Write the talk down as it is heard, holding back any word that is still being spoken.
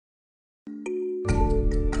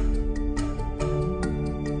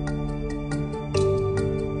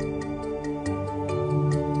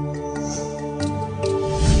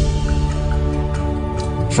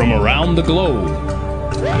from around the globe,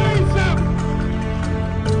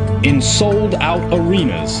 in sold-out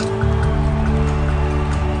arenas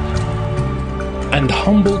and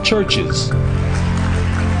humble churches,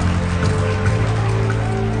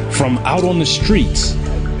 from out on the streets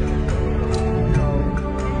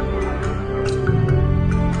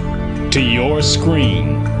to your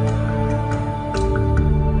screen.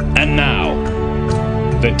 And now,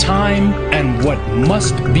 the time and what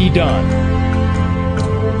must be done.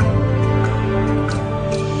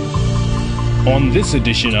 On this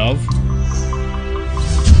edition of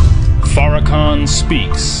Farrakhan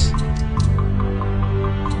Speaks.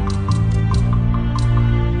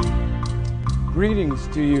 Greetings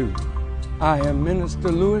to you. I am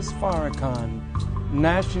Minister Louis Farrakhan,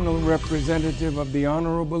 National Representative of the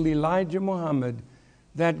Honorable Elijah Muhammad,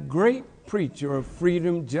 that great preacher of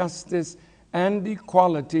freedom, justice, and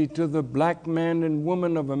equality to the black man and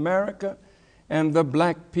woman of America and the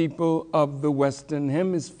black people of the Western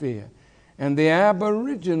Hemisphere and the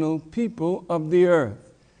aboriginal people of the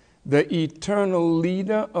earth, the eternal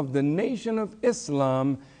leader of the Nation of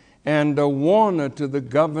Islam and a warner to the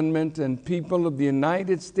government and people of the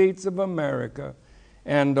United States of America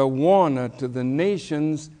and a warner to the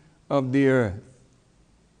nations of the earth.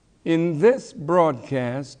 In this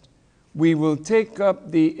broadcast, we will take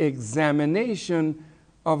up the examination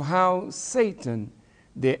of how Satan,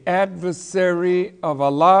 the adversary of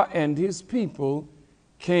Allah and his people,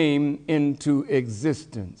 came into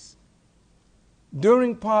existence.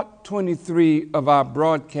 During part 23 of our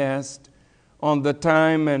broadcast on the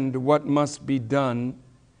time and what must be done,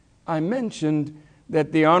 I mentioned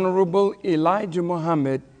that the Honorable Elijah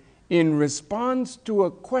Muhammad, in response to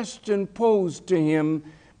a question posed to him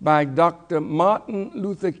by Dr. Martin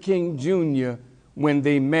Luther King Jr. when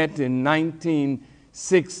they met in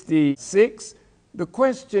 1966, the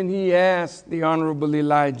question he asked the Honorable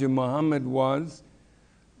Elijah Muhammad was,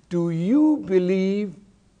 "Do you believe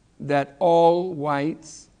that all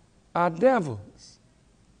whites are devils?"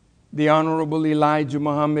 The Honorable Elijah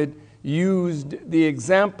Muhammad used the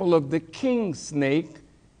example of the king snake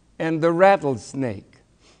and the rattlesnake.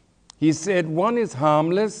 He said one is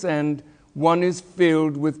harmless and one is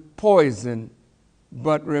filled with poison.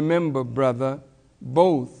 But remember, brother,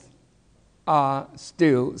 both are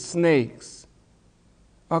still snakes.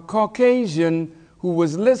 A Caucasian who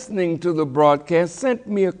was listening to the broadcast sent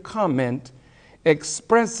me a comment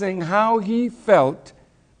expressing how he felt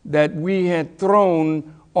that we had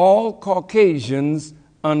thrown all Caucasians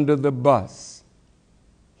under the bus.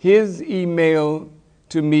 His email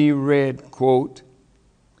to me read, quote,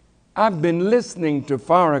 "I've been listening to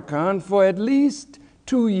Farrakhan for at least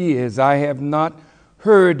 2 years. I have not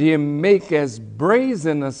heard him make as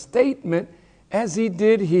brazen a statement as he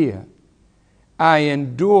did here. I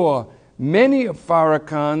endure many of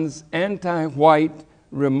Farrakhan's anti-white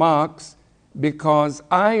remarks because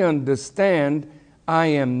I understand I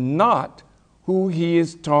am not who he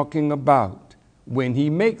is talking about when he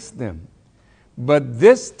makes them. But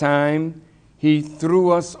this time he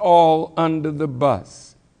threw us all under the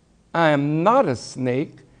bus. I am not a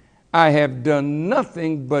snake. I have done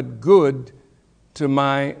nothing but good to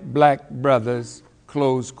my black brothers,"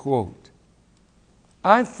 close quote.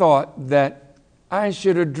 I thought that I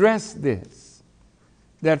should address this,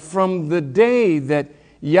 that from the day that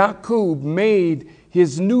Yaqub made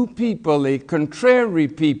his new people a contrary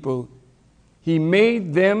people, he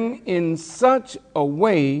made them in such a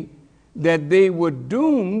way that they were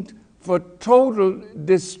doomed for total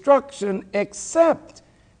destruction except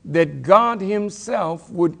that God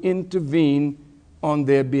himself would intervene on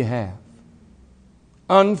their behalf.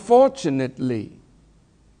 Unfortunately,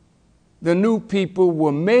 the new people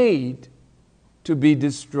were made to be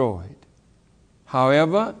destroyed.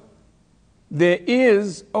 However, there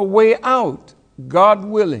is a way out, God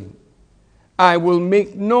willing. I will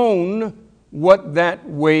make known what that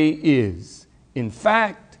way is. In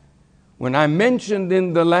fact, when I mentioned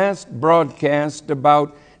in the last broadcast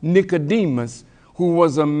about Nicodemus, who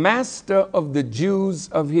was a master of the Jews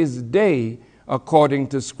of his day, according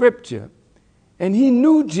to Scripture, and he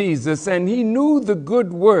knew Jesus and he knew the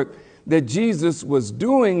good work that Jesus was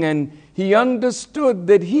doing, and he understood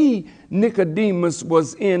that he, Nicodemus,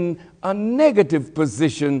 was in a negative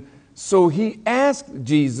position. So he asked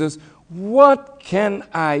Jesus, "What can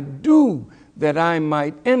I do that I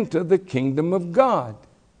might enter the kingdom of God?"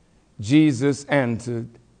 Jesus answered,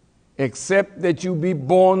 "Except that you be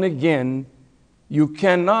born again, you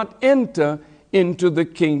cannot enter into the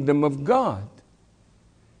kingdom of God."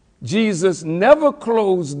 Jesus never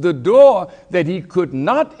closed the door that he could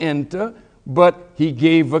not enter, but he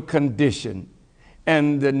gave a condition.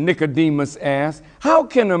 And Nicodemus asked, how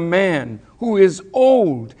can a man who is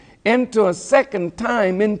old enter a second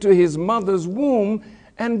time into his mother's womb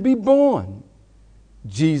and be born?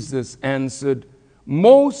 Jesus answered,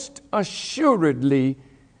 most assuredly,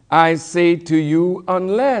 I say to you,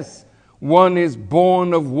 unless one is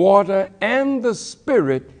born of water and the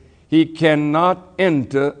Spirit, he cannot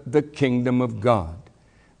enter the kingdom of God.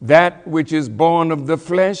 That which is born of the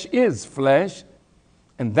flesh is flesh,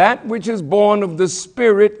 and that which is born of the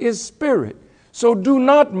Spirit is spirit. So do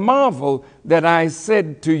not marvel that I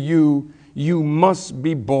said to you, you must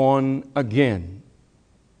be born again.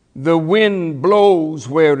 The wind blows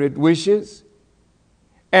where it wishes,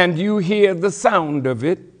 and you hear the sound of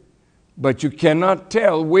it, but you cannot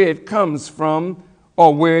tell where it comes from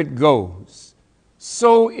or where it goes.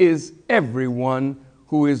 So is everyone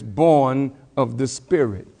who is born of the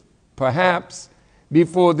Spirit. Perhaps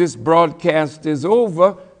before this broadcast is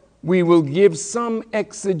over, we will give some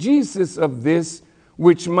exegesis of this,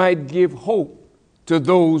 which might give hope to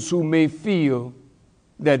those who may feel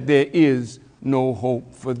that there is no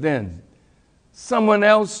hope for them. Someone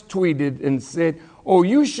else tweeted and said, oh,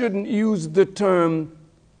 you shouldn't use the term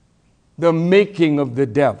the making of the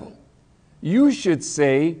devil. You should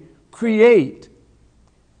say create.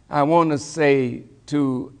 I want to say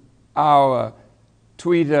to our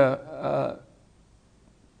tweeter,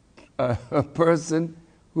 a person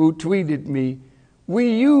who tweeted me,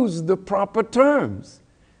 we use the proper terms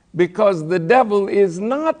because the devil is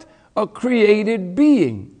not a created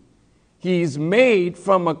being. He's made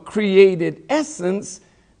from a created essence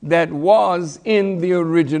that was in the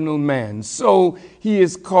original man. So he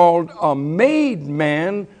is called a made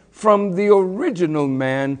man from the original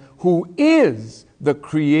man who is the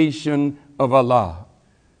creation of Allah.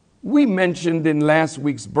 We mentioned in last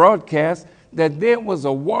week's broadcast that there was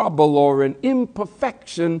a wobble or an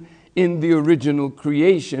imperfection in the original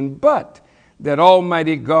creation, but that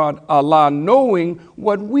Almighty God, Allah, knowing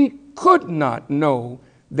what we could not know,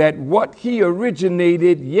 that what he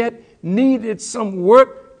originated yet needed some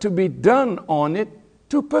work to be done on it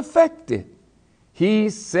to perfect it. He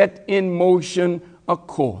set in motion a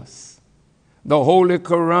course. The Holy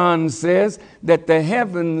Quran says that the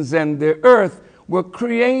heavens and the earth were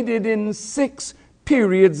created in 6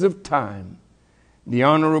 periods of time. The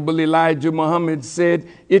Honorable Elijah Muhammad said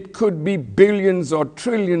it could be billions or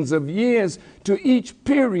trillions of years to each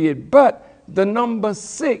period, but the number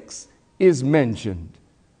 6 is mentioned.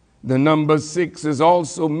 The number 6 is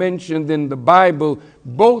also mentioned in the Bible,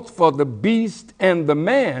 both for the beast and the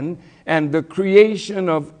man, and the creation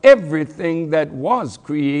of everything that was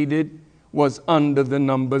created was under the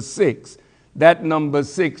number 6. That number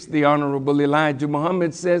 6, the Honorable Elijah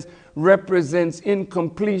Muhammad says, represents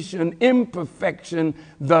incompletion, imperfection.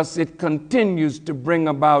 Thus, it continues to bring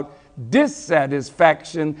about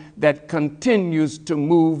dissatisfaction that continues to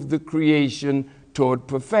move the creation toward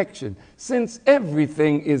perfection. Since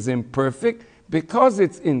everything is imperfect because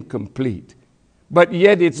it's incomplete, but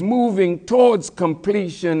yet it's moving towards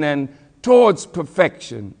completion and towards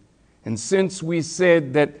perfection. And since we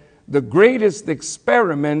said that the greatest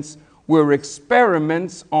experiments were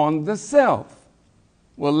experiments on the self,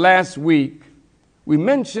 well, last week we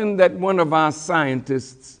mentioned that one of our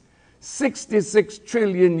scientists 66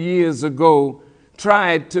 trillion years ago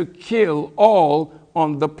tried to kill all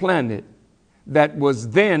on the planet that was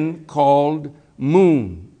then called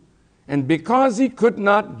Moon. And because he could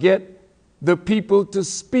not get the people to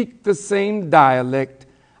speak the same dialect,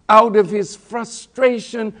 out of his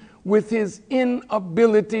frustration with his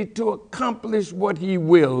inability to accomplish what he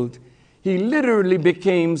willed, he literally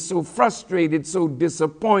became so frustrated, so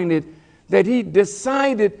disappointed, that he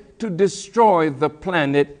decided to destroy the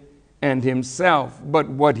planet and himself. But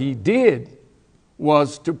what he did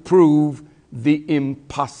was to prove the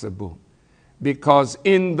impossible. Because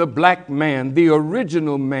in the black man, the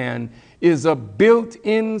original man, is a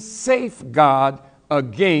built-in safeguard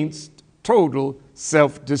against total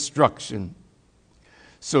self-destruction.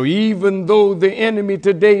 So even though the enemy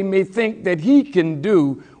today may think that he can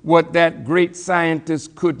do what that great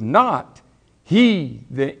scientist could not, he,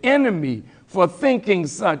 the enemy, for thinking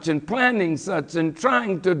such and planning such and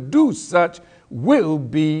trying to do such, will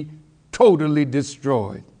be totally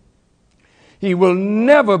destroyed. He will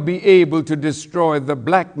never be able to destroy the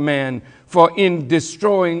black man, for in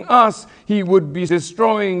destroying us, he would be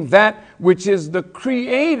destroying that which is the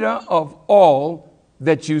creator of all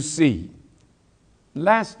that you see.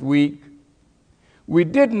 Last week, we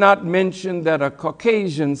did not mention that a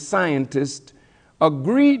Caucasian scientist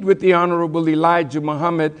agreed with the Honorable Elijah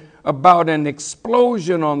Muhammad about an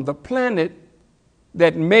explosion on the planet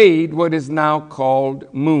that made what is now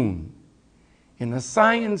called Moon. In a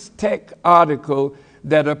Science Tech article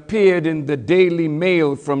that appeared in the Daily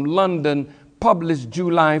Mail from London, published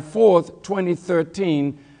July 4th,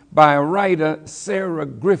 2013, by writer Sarah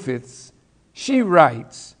Griffiths, she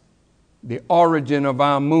writes, "The origin of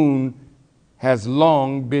our moon has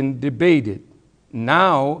long been debated.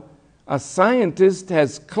 Now, a scientist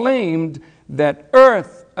has claimed that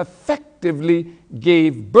Earth effectively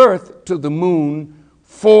gave birth to the moon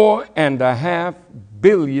 4.5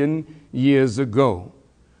 billion years ago.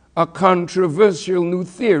 A controversial new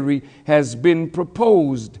theory has been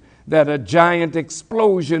proposed that a giant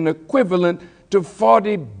explosion equivalent to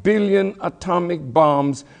 40 billion atomic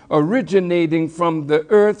bombs originating from the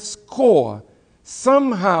Earth's core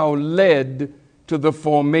somehow led to the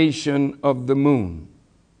formation of the moon.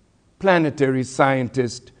 Planetary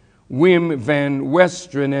scientist Wim van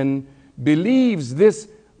Westerenen believes this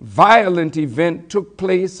violent event took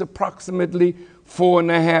place approximately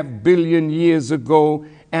 4.5 billion years ago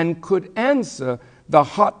and could answer the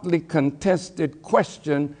hotly contested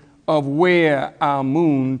question of where our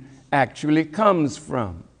moon actually comes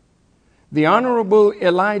from. The Honorable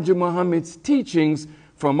Elijah Muhammad's teachings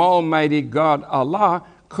from Almighty God Allah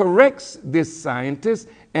corrects this scientist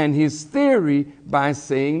and his theory by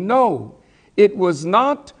saying no. It was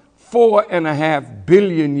not 4.5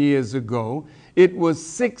 billion years ago. It was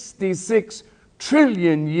 66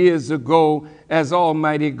 trillion years ago, as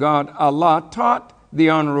Almighty God Allah taught the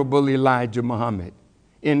Honorable Elijah Muhammad.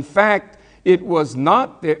 In fact, it was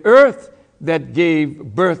not the earth that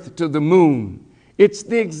gave birth to the moon. It's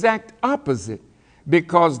the exact opposite,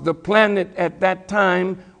 because the planet at that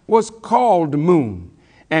time was called Moon.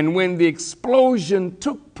 And when the explosion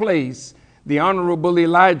took place, the Honorable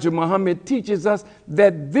Elijah Muhammad teaches us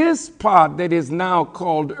that this part that is now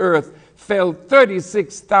called Earth fell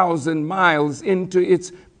 36,000 miles into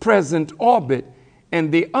its present orbit,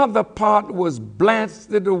 and the other part was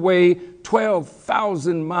blasted away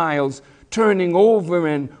 12,000 miles, turning over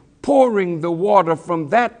and pouring the water from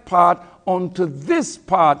that part onto this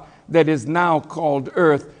part that is now called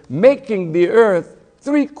Earth, making the Earth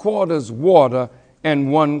 3/4 water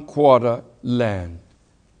and 1/4 land.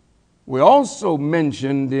 We also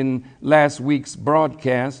mentioned in last week's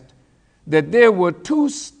broadcast that there were 2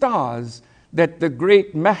 stars that the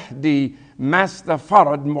great Mahdi, Master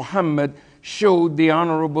Farad Muhammad, showed the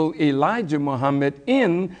Honorable Elijah Muhammad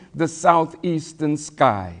in the southeastern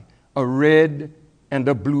sky, a red and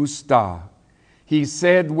a blue star. He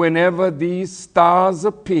said whenever these stars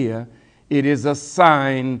appear, it is a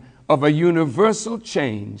sign of a universal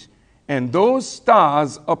change, and those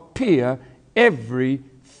stars appear every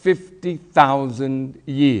 50,000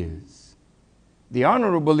 years. The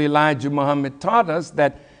Honorable Elijah Muhammad taught us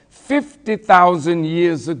that 50,000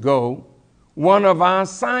 years ago, one of our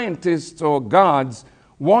scientists or gods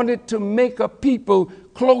wanted to make a people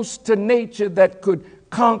close to nature that could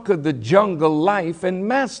conquer the jungle life and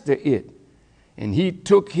master it. And he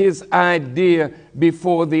took his idea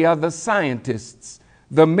before the other scientists,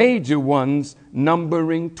 the major ones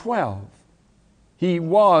numbering 12. He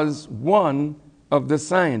was one of the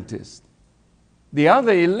scientists. The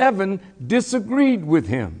other 11 disagreed with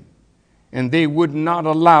him, and they would not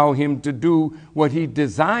allow him to do what he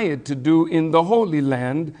desired to do in the Holy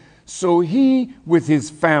Land, so he, with his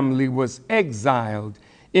family, was exiled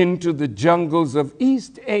into the jungles of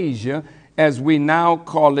East Asia, as we now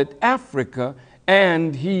call it Africa,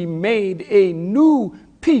 and he made a new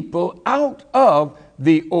people out of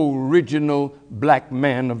the original black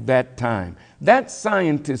man of that time. That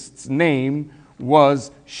scientist's name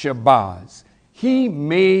was Shabazz. He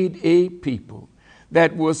made a people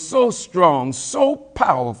that was so strong, so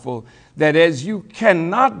powerful, that as you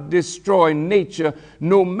cannot destroy nature,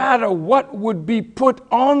 no matter what would be put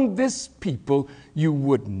on this people, you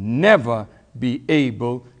would never be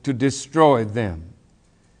able to destroy them.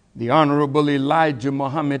 The Honorable Elijah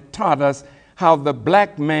Muhammad taught us how the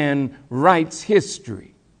black man writes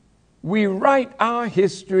history. We write our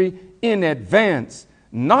history in advance,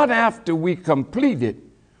 not after we complete it.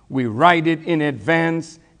 We write it in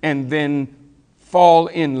advance and then fall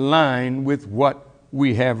in line with what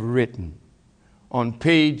we have written. On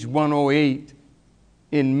page 108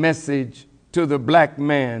 in Message to the Black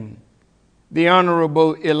Man, the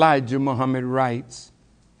Honorable Elijah Muhammad writes,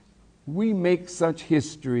 "We make such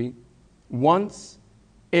history once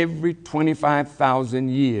every 25,000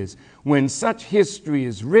 years. When such history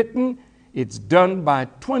is written, it's done by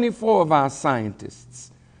 24 of our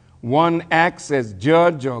scientists. One acts as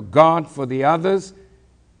judge or God for the others,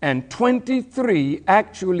 and 23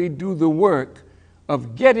 actually do the work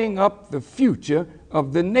of getting up the future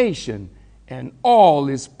of the nation, and all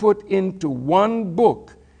is put into one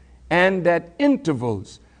book, and at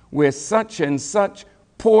intervals where such and such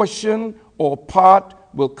portion or part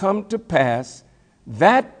will come to pass,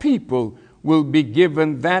 that people will be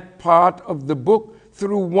given that part of the book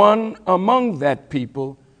through one among that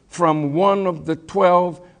people from one of the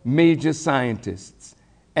 12 major scientists,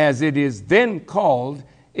 as it is then called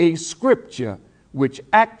a scripture, which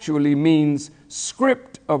actually means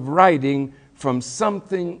script of writing from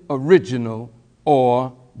something original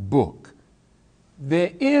or book.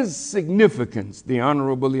 There is significance, the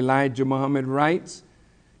Honorable Elijah Muhammad writes,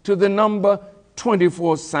 to the number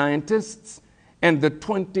 24 scientists and the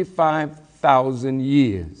 25,000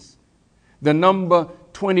 years. The number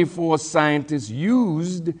 24 scientists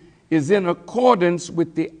used is in accordance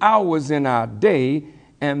with the hours in our day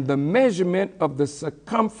and the measurement of the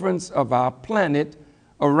circumference of our planet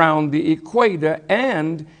around the equator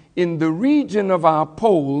and in the region of our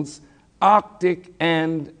poles, Arctic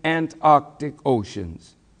and Antarctic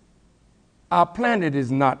oceans. Our planet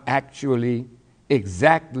is not actually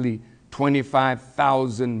exactly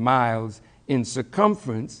 25,000 miles in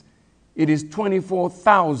circumference. It is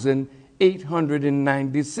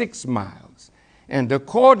 24,896 miles. And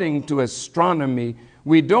according to astronomy,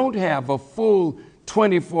 we don't have a full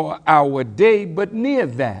 24-hour day, but near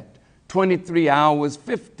that, 23 hours,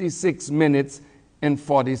 56 minutes, and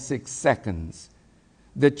 46 seconds.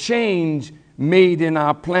 The change made in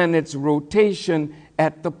our planet's rotation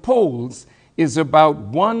at the poles is about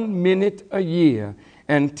 1 minute a year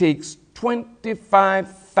and takes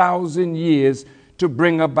 25,000 years to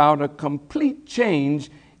bring about a complete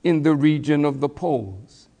change in the region of the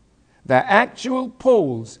poles. The actual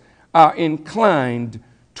poles are inclined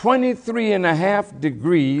 23.5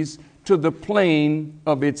 degrees to the plane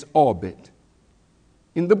of its orbit.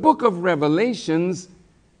 In the book of Revelations,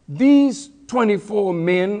 these 24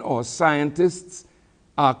 men or scientists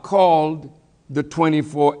are called the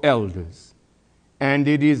 24 elders, and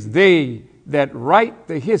it is they that write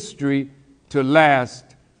the history to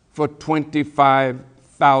last for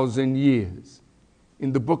 25,000 years.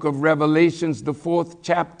 In the book of Revelations, the 4th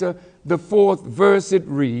chapter, the 4th verse, it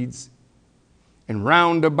reads, "And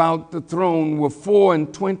round about the throne were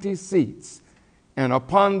 24 seats, and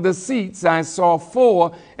upon the seats I saw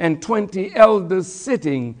 24 elders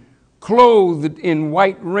sitting, clothed in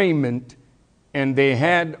white raiment, and they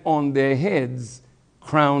had on their heads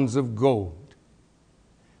crowns of gold."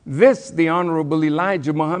 This, the Honorable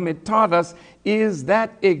Elijah Muhammad taught us, is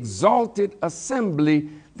that exalted assembly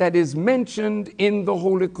that is mentioned in the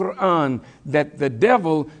Holy Quran, that the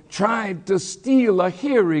devil tried to steal a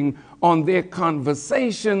hearing on their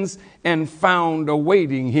conversations and found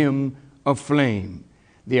awaiting him a flame.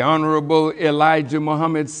 The Honorable Elijah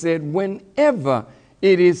Muhammad said, whenever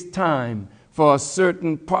it is time for a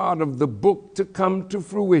certain part of the book to come to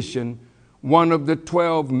fruition, one of the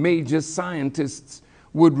 12 major scientists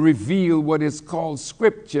would reveal what is called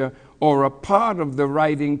scripture, or a part of the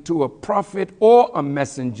writing, to a prophet or a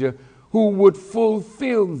messenger who would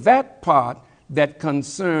fulfill that part that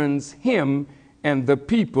concerns him and the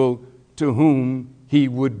people to whom he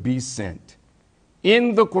would be sent.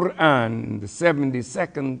 In the Quran, the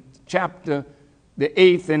 72nd chapter, the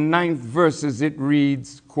 8th and 9th verses, it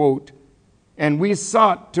reads, quote, "And we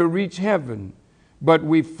sought to reach heaven, but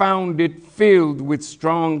we found it filled with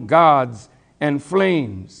strong gods and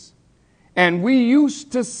flames. And we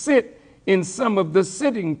used to sit in some of the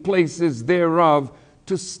sitting places thereof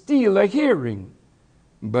to steal a hearing.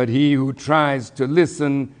 But he who tries to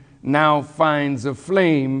listen now finds a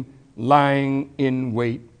flame lying in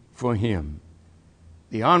wait for him."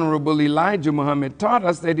 The Honorable Elijah Muhammad taught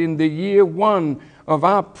us that in the year 1 of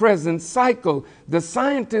our present cycle, the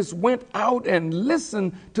scientists went out and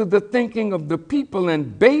listened to the thinking of the people,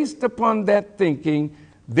 and based upon that thinking,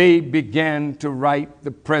 they began to write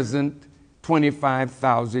the present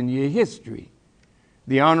 25,000-year history.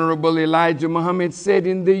 The Honorable Elijah Muhammad said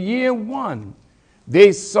in the year 1,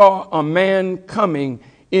 they saw a man coming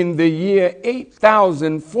in the year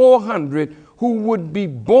 8,400 who would be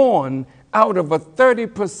born out of a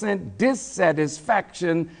 30%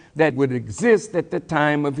 dissatisfaction that would exist at the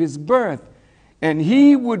time of his birth. And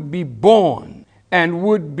he would be born and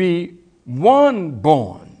would be one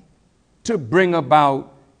born to bring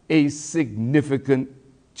about a significant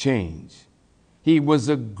change. He was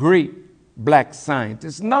a great black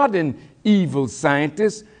scientist, not an evil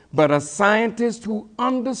scientist, but a scientist who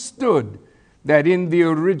understood that in the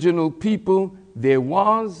original people there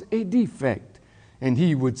was a defect. And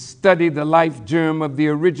he would study the life germ of the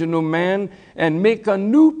original man and make a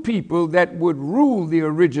new people that would rule the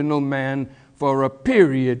original man for a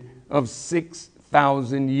period of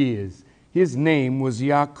 6,000 years. His name was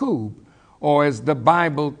Yaqub, or as the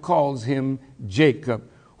Bible calls him, Jacob,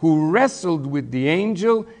 who wrestled with the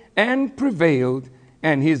angel and prevailed,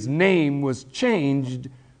 and his name was changed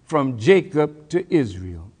from Jacob to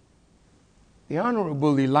Israel. The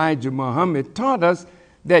Honorable Elijah Muhammad taught us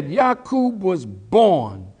that Yaqub was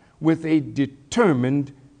born with a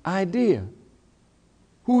determined idea.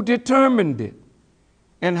 Who determined it?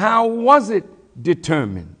 And how was it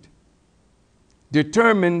determined?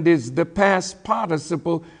 Determined is the past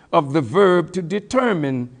participle of the verb to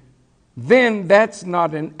determine. Then that's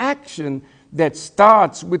not an action that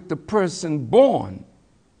starts with the person born.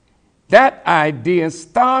 That idea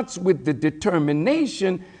starts with the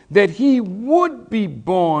determination that he would be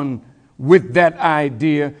born with that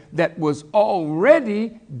idea that was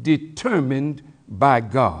already determined by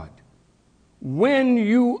God. When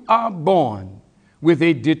you are born with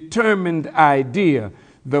a determined idea,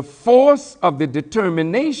 the force of the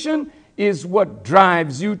determination is what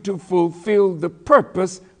drives you to fulfill the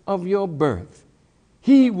purpose of your birth.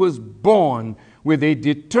 He was born with a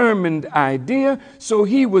determined idea, so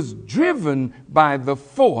he was driven by the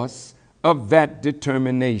force of that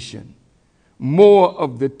determination. More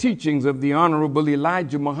of the teachings of the Honorable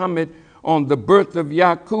Elijah Muhammad on the birth of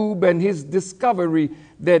Yaqub and his discovery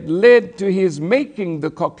that led to his making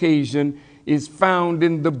the Caucasian is found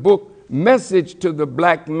in the book Message to the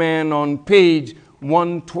Black Man on page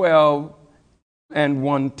 112 and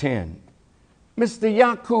 110. Mr.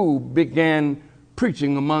 Yaqub began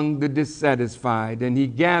preaching among the dissatisfied, and he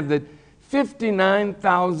gathered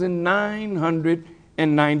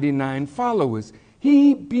 59,999 followers.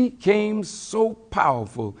 He became so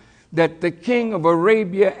powerful that the king of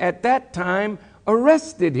Arabia at that time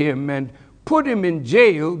arrested him and put him in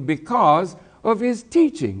jail because of his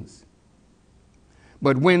teachings.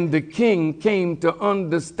 But when the king came to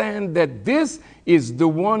understand that this is the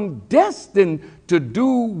one destined to do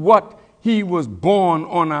what he was born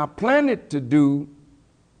on our planet to do,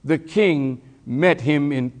 the king met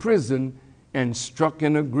him in prison and struck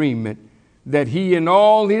an agreement that he and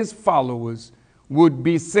all his followers would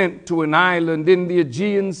be sent to an island in the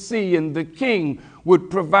Aegean Sea, and the king would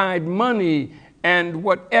provide money and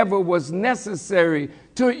whatever was necessary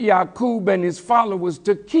to Yaqub and his followers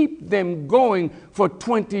to keep them going for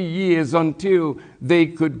 20 years until they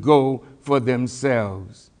could go for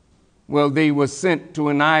themselves. Well, they were sent to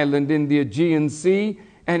an island in the Aegean Sea,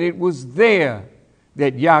 and it was there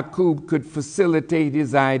that Yaqub could facilitate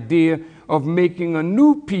his idea of making a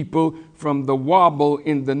new people from the wobble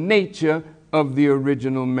in the nature of the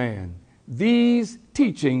original man. These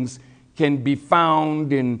teachings can be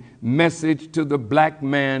found in Message to the Black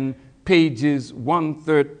Man, pages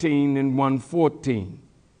 113 and 114.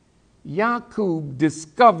 Yaqub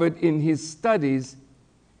discovered in his studies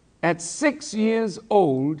at 6 years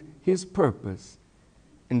old his purpose.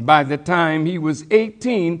 And by the time he was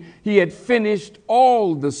 18, he had finished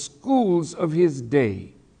all the schools of his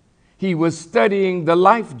day. He was studying the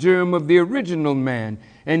life germ of the original man,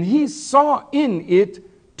 and he saw in it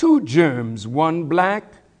two germs, one black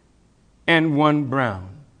and one brown.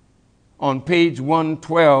 On page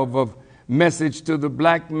 112 of Message to the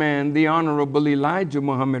Black Man, the Honorable Elijah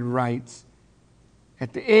Muhammad writes,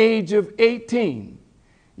 at the age of 18,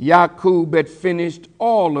 Yaqub had finished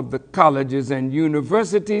all of the colleges and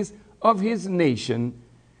universities of his nation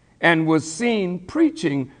and was seen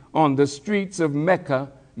preaching on the streets of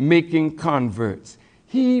Mecca, making converts.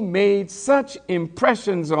 He made such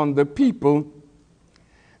impressions on the people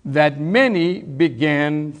that many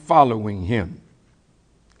began following him.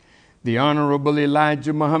 The Honorable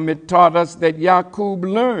Elijah Muhammad taught us that Yaqub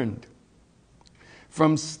learned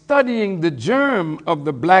from studying the germ of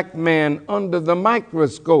the black man under the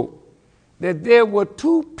microscope that there were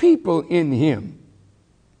two people in him.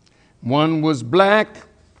 One was black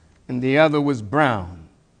and the other was brown.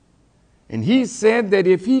 And he said that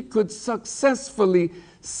if he could successfully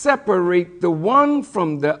separate the one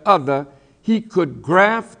from the other, he could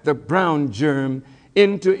graft the brown germ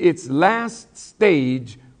into its last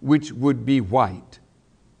stage, which would be white.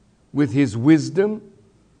 With his wisdom,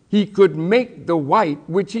 he could make the white,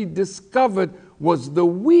 which he discovered was the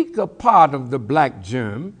weaker part of the black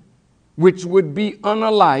germ, which would be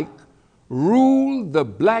unalike, rule the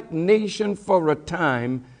black nation for a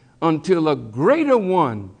time until a greater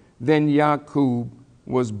one than Yaqub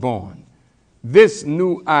was born. This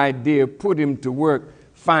new idea put him to work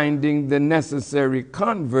finding the necessary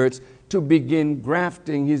converts to begin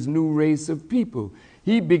grafting his new race of people.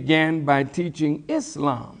 He began by teaching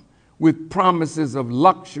Islam with promises of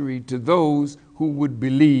luxury to those who would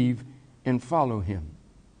believe and follow him.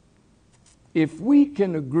 If we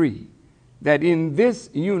can agree that in this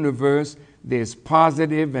universe there's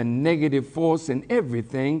positive and negative force in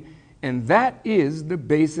everything, and that is the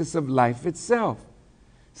basis of life itself.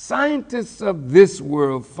 Scientists of this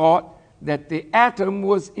world thought that the atom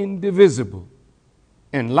was indivisible,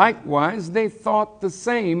 and likewise they thought the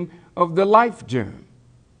same of the life germ.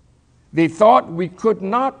 They thought we could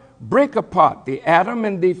not break apart the atom,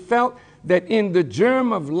 and they felt that in the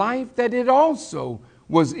germ of life that it also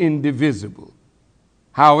was indivisible.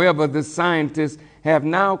 However, the scientists have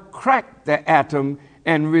now cracked the atom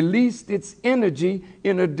and released its energy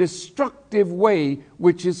in a destructive way,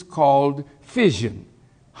 which is called fission,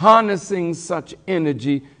 harnessing such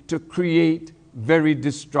energy to create very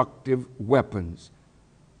destructive weapons.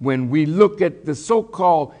 When we look at the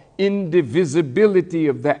so-called indivisibility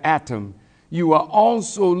of the atom, you are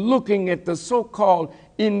also looking at the so-called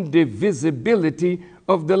indivisibility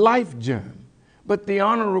of the life germ. But the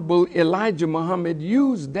Honorable Elijah Muhammad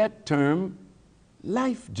used that term,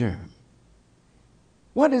 life germ.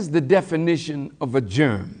 What is the definition of a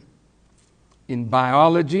germ? In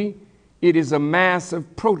biology, it is a mass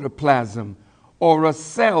of protoplasm or a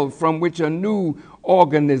cell from which a new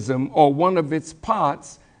organism or one of its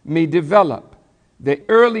parts may develop. The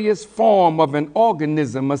earliest form of an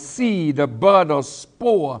organism, a seed, a bud, or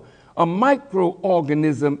spore, a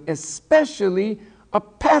microorganism, especially a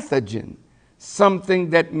pathogen, something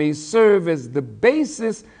that may serve as the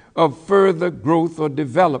basis of further growth or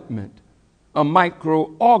development. A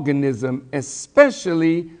microorganism,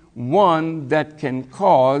 especially one that can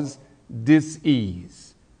cause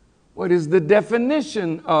disease. What is the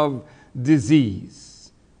definition of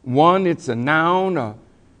disease? One, it's a noun, a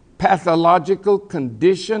pathological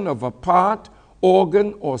condition of a part,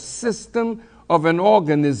 organ, or system of an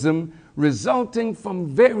organism resulting from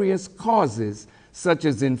various causes such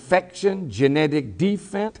as infection, genetic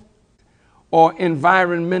defect, or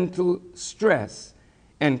environmental stress,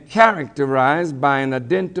 and characterized by an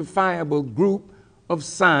identifiable group of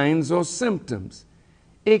signs or symptoms.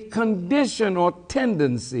 A condition or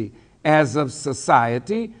tendency as of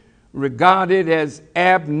society regarded as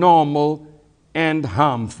abnormal and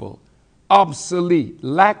harmful, obsolete,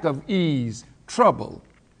 lack of ease, trouble.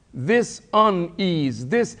 This unease,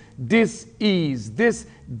 this dis-ease, this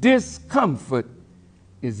discomfort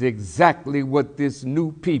is exactly what this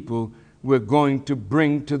new people we're going to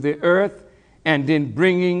bring to the earth, and in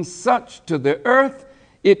bringing such to the earth,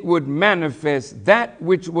 it would manifest that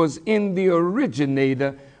which was in the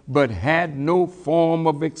originator but had no form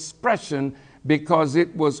of expression because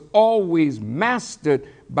it was always mastered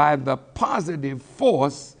by the positive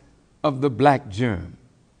force of the black germ.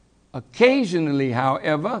 Occasionally,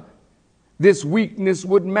 however, this weakness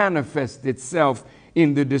would manifest itself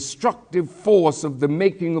in the destructive force of the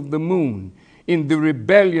making of the moon, in the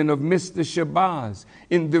rebellion of Mr. Shabazz,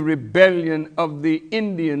 in the rebellion of the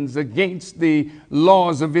Indians against the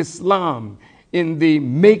laws of Islam, in the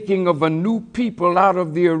making of a new people out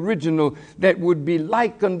of the original that would be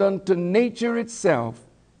likened unto nature itself,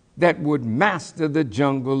 that would master the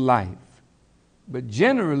jungle life. But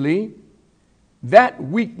generally, that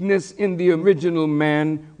weakness in the original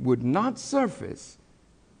man would not surface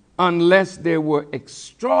unless there were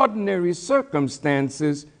extraordinary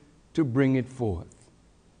circumstances to bring it forth.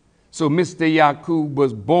 So Mr. Yaqub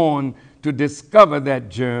was born to discover that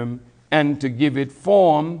germ and to give it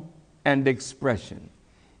form and expression.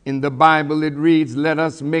 In the Bible it reads, "Let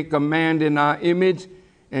us make a man in our image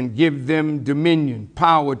and give them dominion,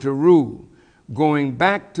 power to rule." Going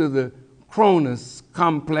back to the Cronus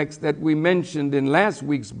complex that we mentioned in last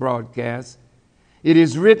week's broadcast, it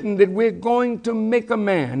is written that we're going to make a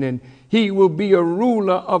man and he will be a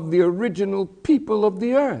ruler of the original people of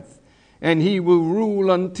the earth. And he will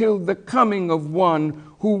rule until the coming of one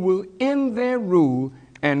who will end their rule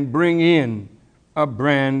and bring in a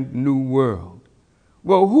brand new world.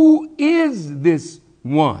 Well, who is this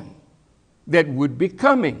one that would be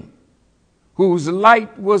coming, whose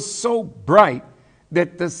light was so bright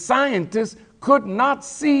that the scientists could not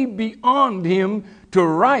see beyond him to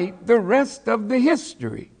write the rest of the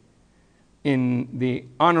history? In the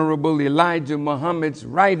Honorable Elijah Muhammad's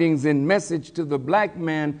writings in Message to the Black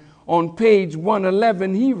Man, on page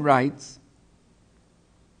 111, he writes,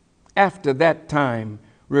 "After that time,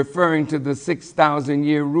 referring to the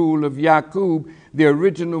 6,000-year rule of Yaqub, the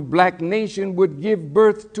original black nation would give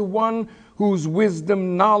birth to one whose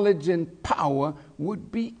wisdom, knowledge, and power would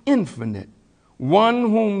be infinite, one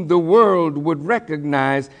whom the world would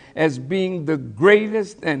recognize as being the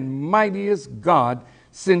greatest and mightiest God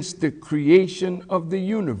since the creation of the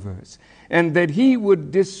universe, and that he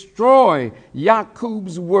would destroy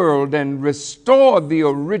Yaqub's world and restore the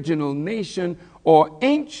original nation or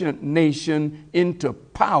ancient nation into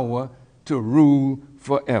power to rule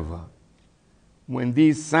forever. When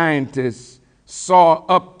these scientists saw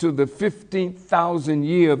up to the 15,000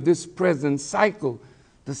 year of this present cycle,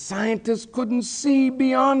 the scientists couldn't see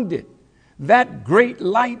beyond it. That great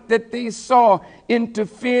light that they saw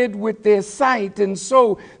interfered with their sight, and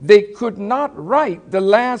so they could not write the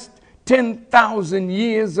last 10,000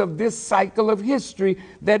 years of this cycle of history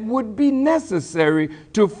that would be necessary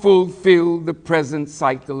to fulfill the present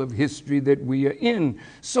cycle of history that we are in.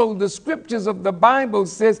 So the scriptures of the Bible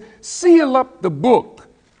says, seal up the book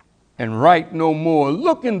and write no more.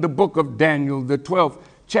 Look in the book of Daniel, the 12th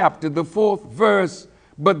chapter, the 4th verse.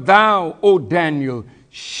 But thou, O Daniel,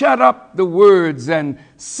 shut up the words and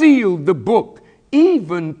seal the book,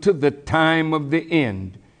 even to the time of the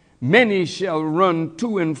end. Many shall run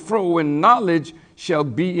to and fro, and knowledge shall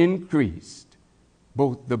be increased.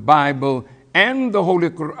 Both the Bible and the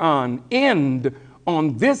Holy Quran end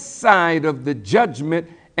on this side of the judgment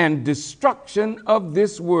and destruction of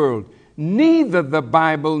this world. Neither the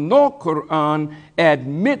Bible nor Quran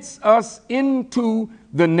admits us into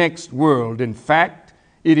the next world. In fact,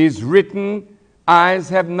 it is written, eyes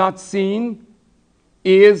have not seen,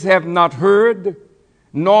 ears have not heard,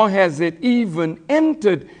 nor has it even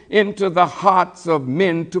entered into the hearts of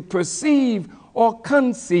men to perceive or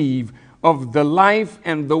conceive of the life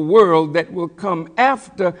and the world that will come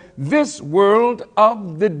after this world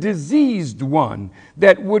of the diseased one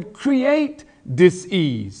that would create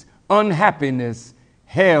disease, unhappiness,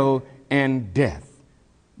 hell, and death.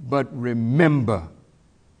 But remember,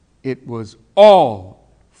 it was all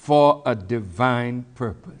for a divine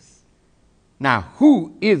purpose. Now,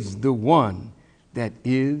 who is the one that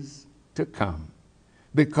is to come?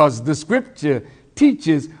 Because the scripture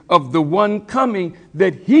teaches of the one coming,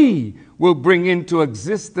 that he will bring into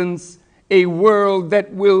existence a world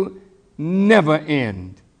that will never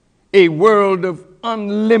end, a world of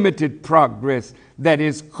unlimited progress that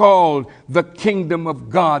is called the kingdom of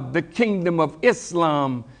God, the kingdom of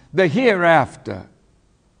Islam, the hereafter.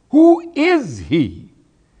 Who is he?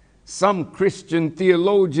 Some Christian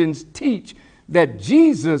theologians teach that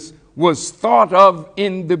Jesus was thought of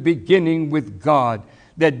in the beginning with God,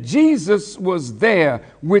 that Jesus was there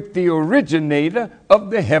with the originator of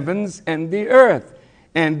the heavens and the earth.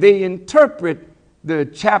 And they interpret the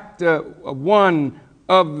chapter 1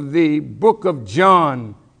 of the book of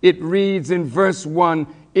John. It reads in verse 1,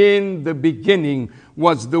 in the beginning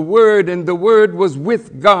was the Word, and the Word was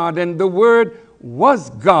with God, and the Word was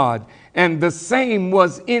God, and the same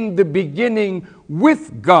was in the beginning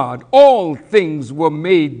with God. All things were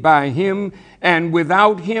made by him, and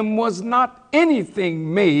without him was not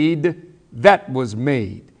anything made that was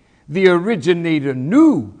made. The originator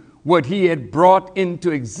knew what he had brought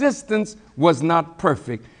into existence was not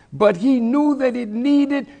perfect, but he knew that it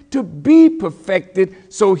needed to be perfected,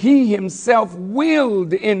 so he himself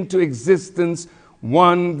willed into existence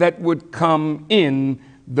one that would come in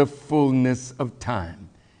the fullness of time.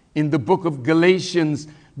 In the book of Galatians,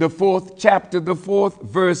 the 4th chapter, the 4th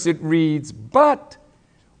verse, it reads, but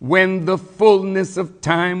when the fullness of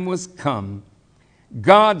time was come,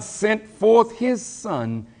 God sent forth his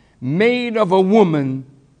Son, made of a woman,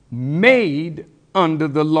 made under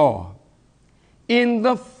the law. In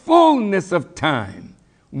the fullness of time,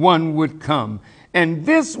 one would come, and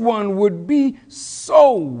this one would be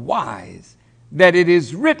so wise that it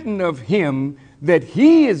is written of him that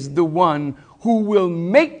he is the one who will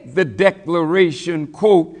make the declaration,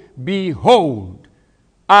 quote, behold,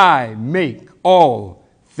 I make all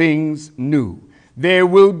things new. There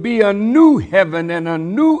will be a new heaven and a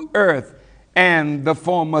new earth, and the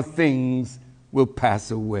former things will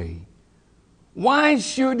pass away. Why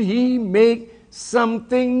should he make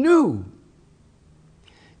something new?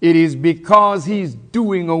 It is because he's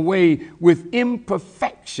doing away with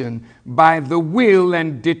imperfection by the will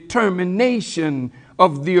and determination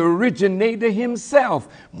of the originator himself,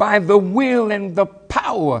 by the will and the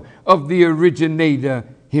power of the originator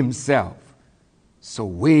himself. So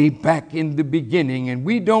way back in the beginning, and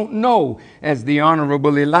we don't know, as the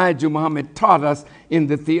Honorable Elijah Muhammad taught us in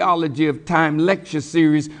the Theology of Time lecture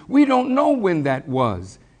series, we don't know when that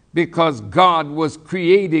was, because God was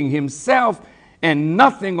creating himself, and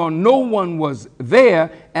nothing or no one was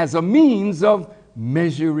there as a means of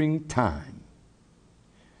measuring time.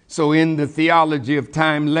 So in the Theology of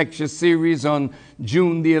Time lecture series on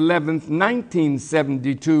June the 11th,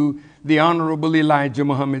 1972, the Honorable Elijah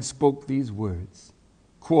Muhammad spoke these words,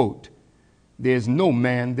 quote, there's no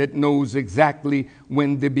man that knows exactly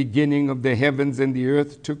when the beginning of the heavens and the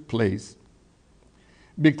earth took place,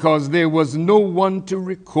 because there was no one to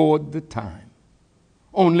record the time.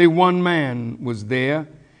 Only one man was there,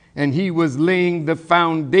 and he was laying the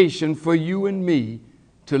foundation for you and me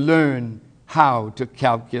to learn how to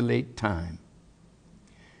calculate time.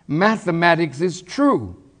 Mathematics is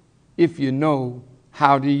true if you know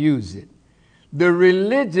how to use it. The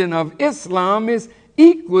religion of Islam is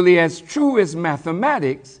equally as true as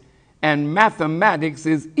mathematics, and mathematics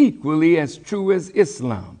is equally as true as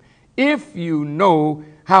Islam, if you know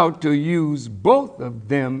how to use both of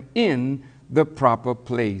them in the proper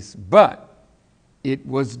place. But it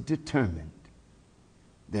was determined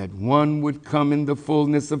that one would come in the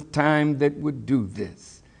fullness of time that would do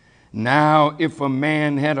this. Now, if a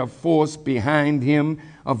man had a force behind him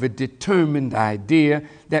of a determined idea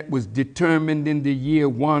that was determined in the year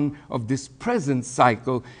 1 of this present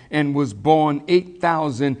cycle and was born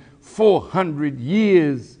 8,400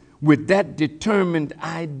 years with that determined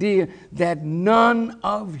idea that none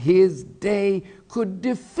of his day could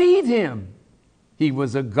defeat him, he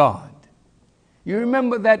was a god. You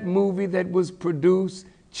remember that movie that was produced,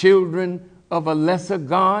 Children of a Lesser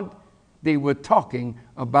God? They were talking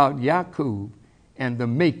about Yaqub and the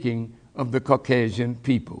making of the Caucasian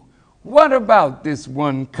people. What about this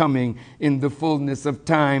one coming in the fullness of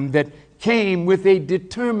time that came with a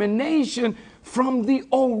determination from the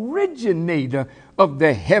originator of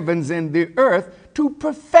the heavens and the earth to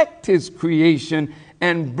perfect his creation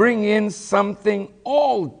and bring in something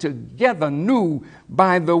altogether new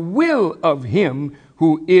by the will of him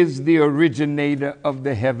who is the originator of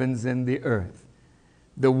the heavens and the earth?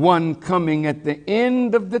 The one coming at the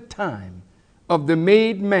end of the time of the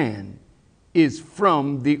made man is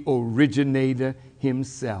from the originator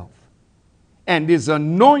himself and is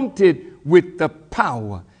anointed with the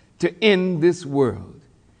power to end this world.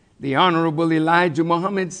 The Honorable Elijah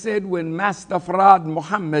Muhammad said when Master Farad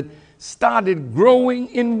Muhammad started growing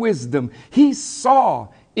in wisdom, he saw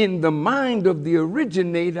in the mind of the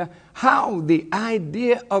originator how the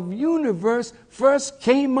idea of universe first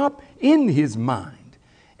came up in his mind.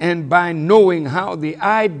 And by knowing how the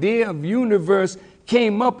idea of universe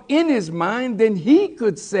came up in his mind, then he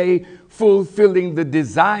could say, fulfilling the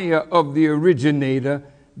desire of the originator,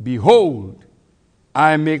 behold,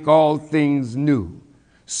 I make all things new.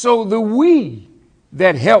 So the we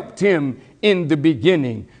that helped him in the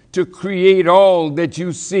beginning to create all that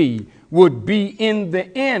you see would be in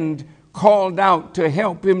the end called out to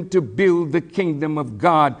help him to build the kingdom of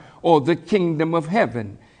God or the kingdom of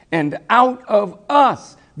heaven. And out of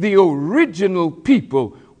us, the original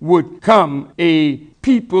people, would come a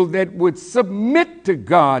people that would submit to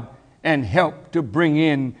God and help to bring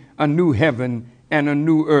in a new heaven and a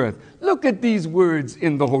new earth. Look at these words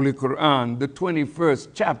in the Holy Quran, the 21st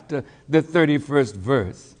chapter, the 31st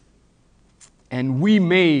verse. And we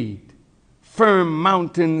made firm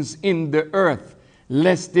mountains in the earth,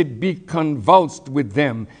 lest it be convulsed with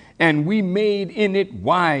them. And we made in it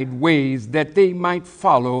wide ways, that they might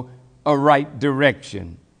follow a right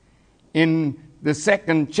direction. In the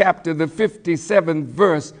 2nd chapter, the 57th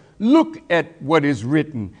verse, look at what is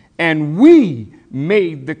written. And we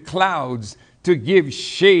made the clouds to give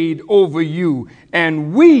shade over you,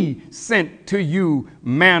 and we sent to you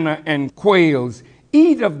manna and quails.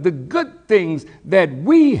 Eat of the good things that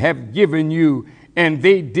we have given you. And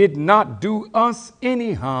they did not do us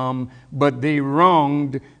any harm, but they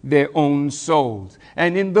wronged their own souls.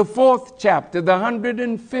 And in the 4th chapter, the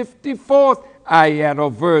 154th ayat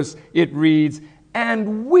or verse, it reads,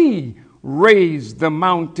 and we raised the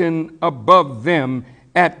mountain above them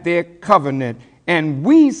at their covenant, and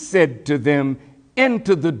we said to them,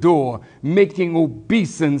 enter the door, making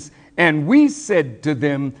obeisance, and we said to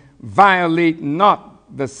them, violate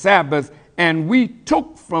not the Sabbath, and we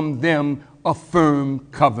took from them a firm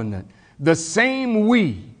covenant. The same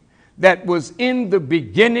we that was in the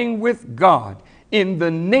beginning with God, in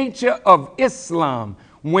the nature of Islam,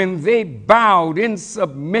 when they bowed in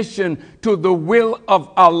submission to the will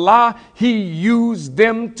of Allah, he used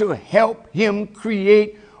them to help him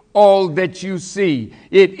create all that you see.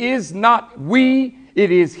 It is not we,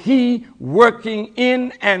 it is he working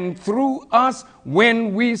in and through us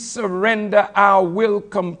when we surrender our will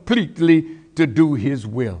completely to do his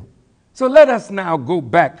will. So let us now go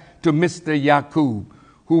back to Mr. Yaqub,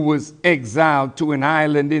 who was exiled to an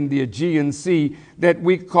island in the Aegean Sea that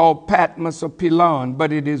we call Patmos or Pilon,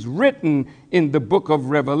 but it is written in the book of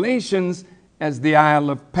Revelations as the Isle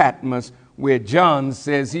of Patmos, where John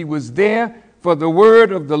says he was there for the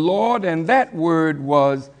word of the Lord, and that word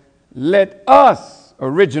was, let us,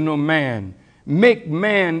 original man, make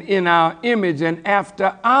man in our image and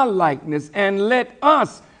after our likeness, and let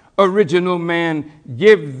us, original man,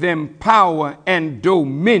 give them power and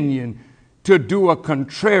dominion to do a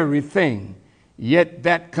contrary thing. Yet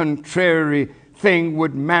that contrary thing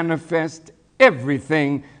would manifest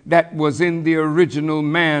everything that was in the original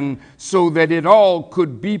man, so that it all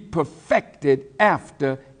could be perfected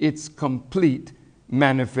after its complete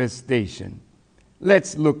manifestation.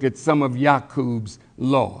 Let's look at some of Yaqub's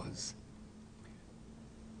laws.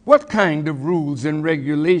 What kind of rules and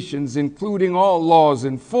regulations, including all laws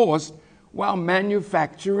enforced while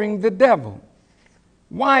manufacturing the devil?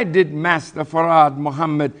 Why did Master Farad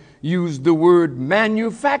Muhammad use the word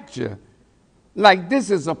manufacture? Like this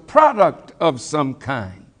is a product of some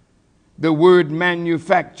kind. The word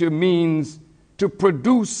manufacture means to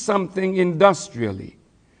produce something industrially.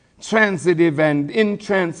 Transitive and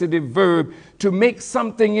intransitive verb, to make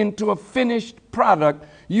something into a finished product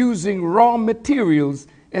using raw materials,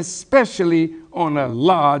 especially on a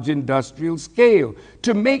large industrial scale.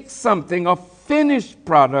 To make something a finished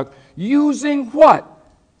product using what?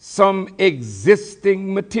 Some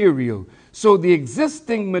existing material. So the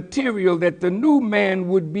existing material that the new man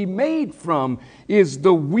would be made from is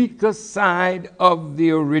the weaker side of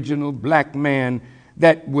the original black man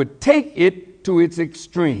that would take it to its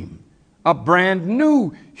extreme. A brand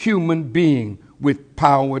new human being with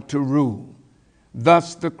power to rule.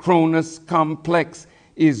 Thus the Cronus complex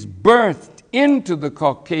is birthed into the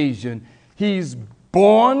Caucasian. He's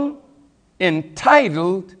born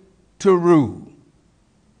entitled to rule.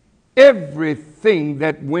 Everything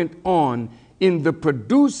that went on in the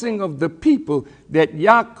producing of the people that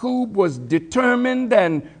Yaqub was determined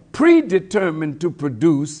and predetermined to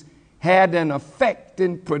produce had an effect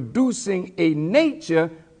in producing a nature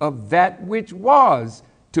of that which was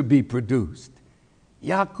to be produced.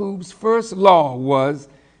 Yaqub's first law was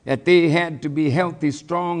that they had to be healthy,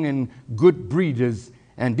 strong, and good breeders,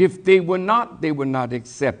 and if they were not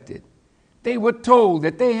accepted. They were told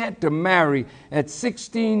that they had to marry at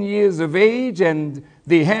 16 years of age and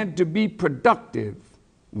they had to be productive.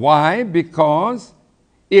 Why? Because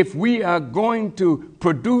if we are going to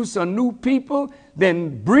produce a new people,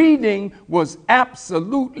 then breeding was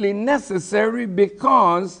absolutely necessary,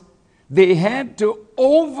 because they had to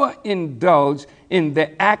overindulge in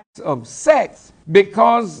the acts of sex,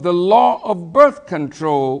 because the law of birth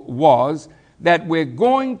control was that we're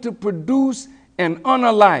going to produce an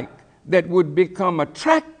unalike that would become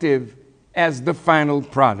attractive as the final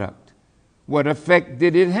product. What effect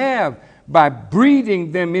did it have? By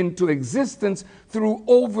breeding them into existence through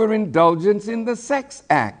overindulgence in the sex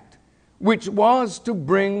act, which was to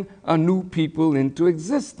bring a new people into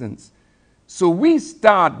existence. So we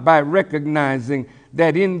start by recognizing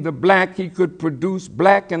that in the black he could produce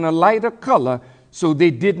black and a lighter color, so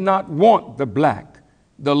they did not want the black.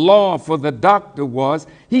 The law for the doctor was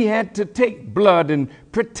he had to take blood and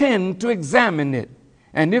pretend to examine it.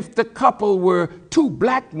 And if the couple were two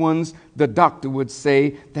black ones, the doctor would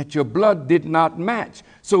say that your blood did not match.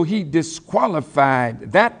 So he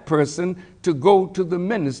disqualified that person to go to the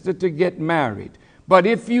minister to get married. But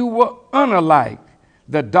if you were unalike,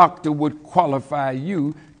 the doctor would qualify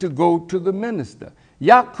you to go to the minister.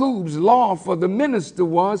 Yaqub's law for the minister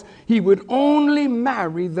was he would only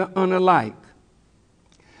marry the unalike.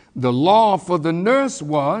 The law for the nurse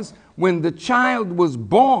was when the child was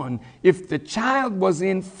born, if the child was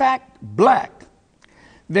in fact black,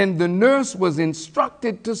 then the nurse was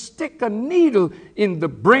instructed to stick a needle in the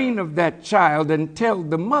brain of that child and tell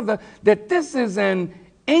the mother that this is an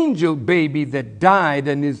angel baby that died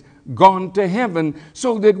and is gone to heaven,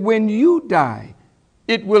 so that when you die,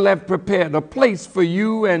 it will have prepared a place for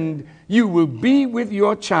you and you will be with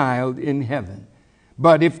your child in heaven.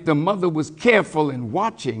 But if the mother was careful in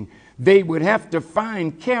watching, they would have to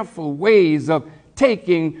find careful ways of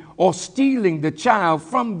taking or stealing the child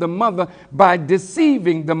from the mother by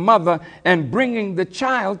deceiving the mother and bringing the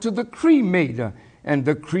child to the cremator. And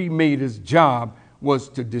the cremator's job was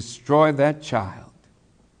to destroy that child.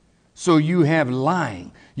 So you have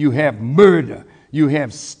lying, you have murder, you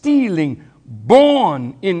have stealing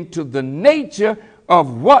born into the nature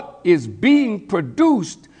of what is being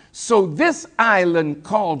produced. So this island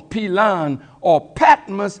called Pilan or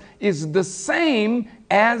Patmos is the same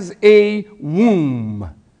as a womb.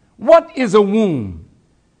 What is a womb?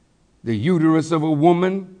 The uterus of a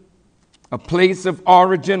woman, a place of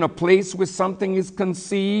origin, a place where something is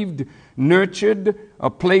conceived, nurtured, a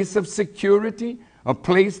place of security, a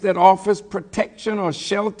place that offers protection or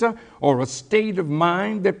shelter, or a state of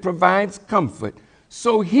mind that provides comfort.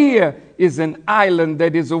 So here is an island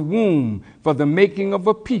that is a womb for the making of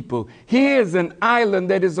a people. Here's an island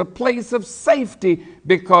that is a place of safety,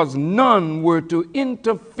 because none were to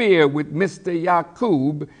interfere with Mr.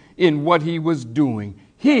 Yaqub in what he was doing.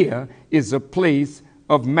 Here is a place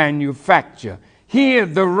of manufacture. Here,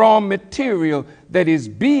 the raw material that is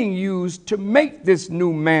being used to make this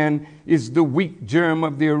new man is the weak germ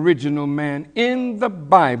of the original man. In the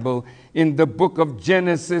Bible, in the book of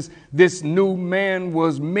Genesis, this new man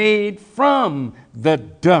was made from the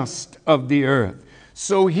dust of the earth.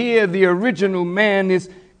 So here, the original man is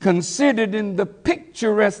considered in the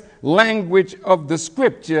picturesque language of the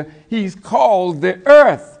scripture. He's called the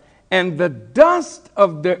earth, and the dust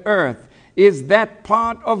of the earth is that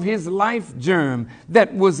part of his life germ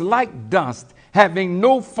that was like dust, having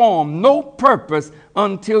no form, no purpose,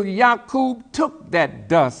 until Yaqub took that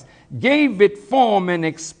dust, gave it form and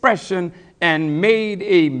expression, and made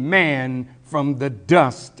a man from the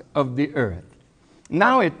dust of the earth.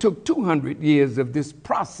 Now it took 200 years of this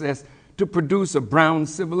process to produce a brown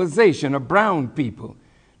civilization, a brown people.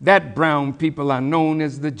 That brown people are known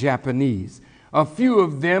as the Japanese. A few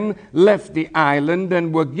of them left the island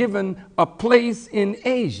and were given a place in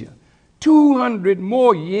Asia. 200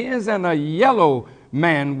 more years and a yellow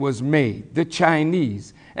man was made, the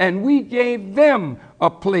Chinese, and we gave them a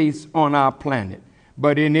place on our planet.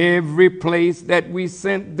 But in every place that we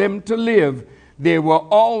sent them to live, there were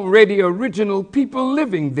already original people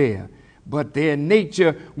living there. But their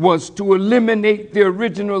nature was to eliminate the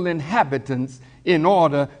original inhabitants in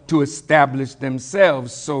order to establish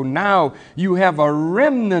themselves. So now you have a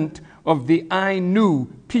remnant of the Ainu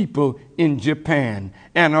people in Japan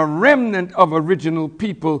and a remnant of original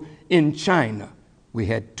people in China. We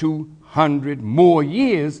had 200 more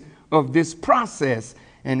years of this process,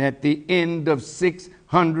 and at the end of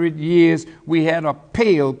 600 years, we had a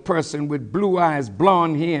pale person with blue eyes,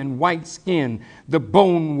 blonde hair, and white skin. The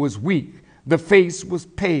bone was weak, the face was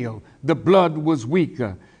pale, the blood was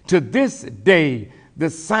weaker. To this day, the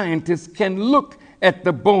scientists can look at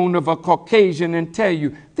the bone of a Caucasian and tell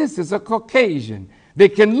you, this is a Caucasian. They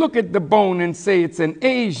can look at the bone and say it's an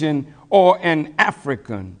Asian or an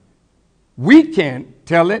African. We can't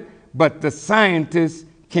tell it, but the scientists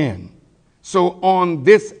can. So on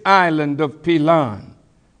this island of Pilan,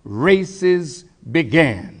 races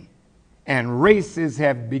began. And races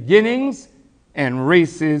have beginnings, and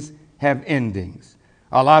races have endings.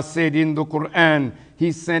 Allah said in the Quran,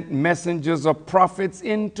 He sent messengers or prophets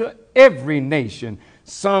into every nation.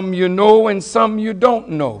 Some you know and some you don't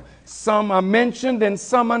know. Some are mentioned and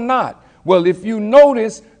some are not. Well, if you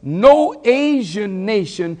notice, no Asian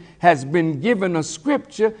nation has been given a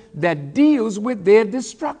scripture that deals with their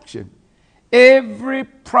destruction. Every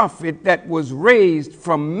prophet that was raised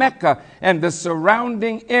from Mecca and the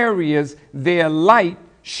surrounding areas, their light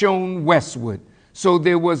shone westward. So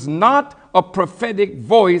there was not a prophetic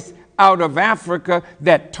voice out of Africa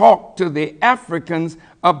that talked to the Africans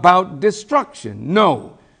about destruction.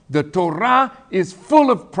 No, the Torah is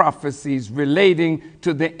full of prophecies relating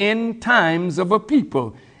to the end times of a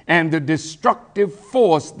people and the destructive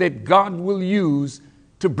force that God will use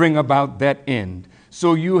to bring about that end.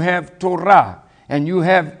 So you have Torah and you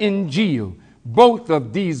have Injil, both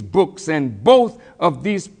of these books and both of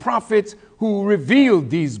these prophets who revealed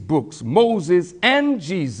these books, Moses and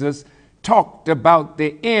Jesus, talked about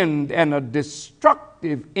the end and a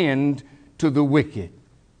destructive end to the wicked.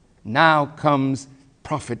 Now comes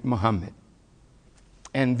Prophet Muhammad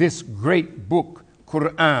and this great book,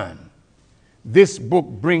 Quran. This book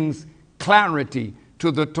brings clarity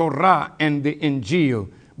to the Torah and the Injil,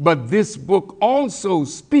 but this book also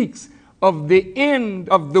speaks of the end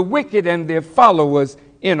of the wicked and their followers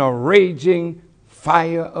in a raging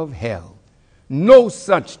fire of hell. No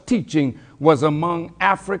such teaching was among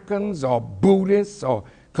Africans or Buddhists or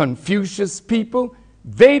Confucius people.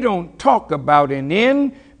 They don't talk about an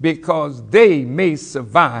end because they may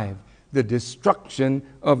survive the destruction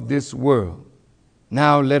of this world.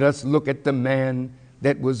 Now let us look at the man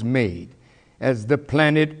that was made. As the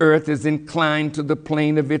planet Earth is inclined to the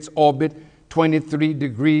plane of its orbit, 23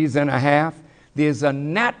 degrees and a half, there's a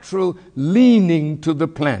natural leaning to the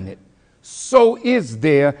planet. So is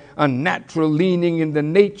there a natural leaning in the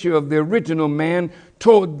nature of the original man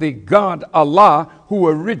toward the God Allah who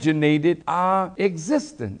originated our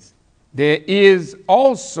existence. There is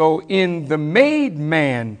also in the made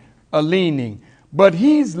man a leaning, but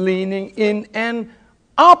he's leaning in an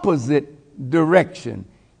opposite direction.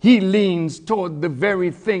 He leans toward the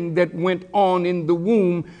very thing that went on in the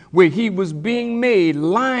womb where he was being made,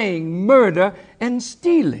 lying, murder, and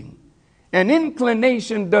stealing. An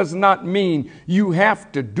inclination does not mean you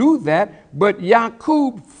have to do that, but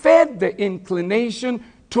Yaqub fed the inclination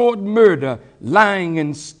toward murder, lying,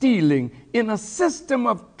 and stealing in a system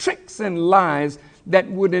of tricks and lies that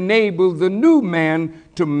would enable the new man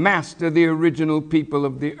to master the original people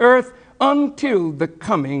of the earth until the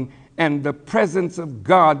coming and the presence of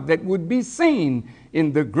God that would be seen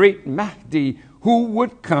in the great Mahdi who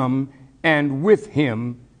would come, and with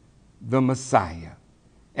him the Messiah.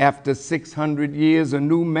 After 600 years, a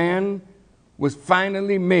new man was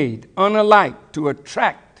finally made, unalike, to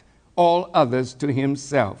attract all others to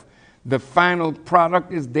himself. The final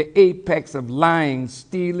product is the apex of lying,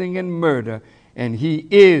 stealing, and murder, and he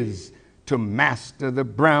is to master the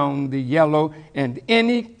brown, the yellow, and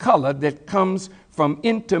any color that comes from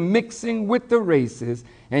intermixing with the races,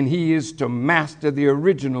 and he is to master the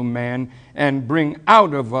original man and bring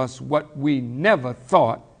out of us what we never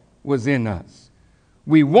thought was in us.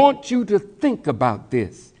 We want you to think about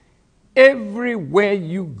this. Everywhere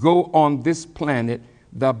you go on this planet,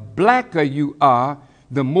 the blacker you are,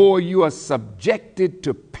 the more you are subjected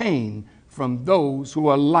to pain from those who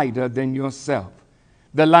are lighter than yourself.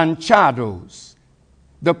 The Lanchados,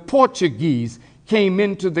 the Portuguese, came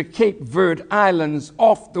into the Cape Verde Islands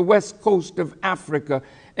off the west coast of Africa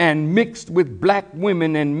and mixed with black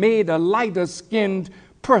women and made a lighter skinned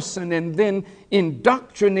person, and then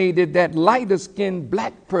indoctrinated that lighter skinned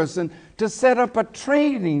black person to set up a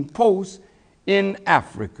trading post in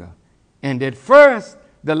Africa. And at first,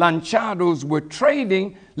 the Lanchados were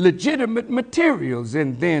trading legitimate materials,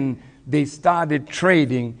 and then they started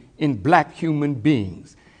trading in black human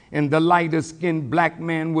beings. And the lighter skinned black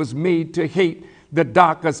man was made to hate the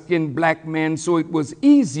darker skinned black man, so it was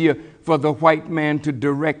easier for the white man to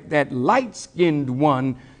direct that light skinned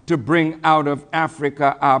one to bring out of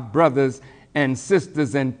Africa our brothers and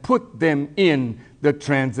sisters and put them in the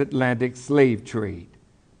transatlantic slave trade.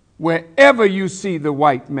 Wherever you see the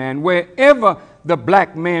white man, wherever the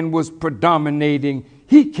black man was predominating,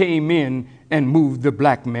 he came in and moved the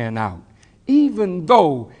black man out. Even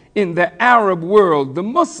though in the Arab world, the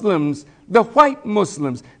Muslims, the white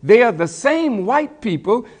Muslims, they are the same white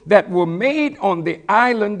people that were made on the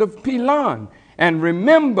island of Pilan. And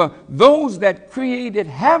remember, those that created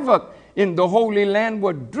havoc in the Holy Land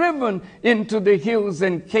were driven into the hills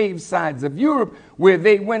and cave sides of Europe, where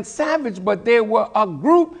they went savage. But there were a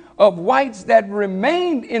group of whites that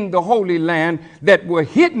remained in the Holy Land that were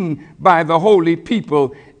hidden by the holy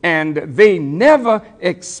people, and they never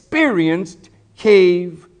experienced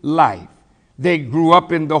cave life. They grew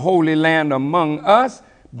up in the Holy Land among us,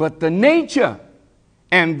 but the nature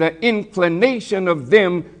and the inclination of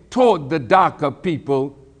them toward the darker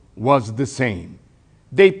people was the same.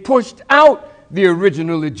 They pushed out the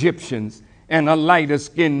original Egyptians, and a lighter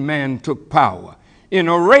skinned man took power. In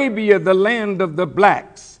Arabia, the land of the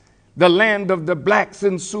blacks, the land of the blacks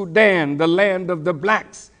in Sudan, the land of the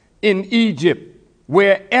blacks in Egypt,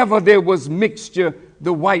 wherever there was mixture,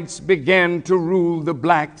 the whites began to rule the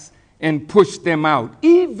blacks and push them out.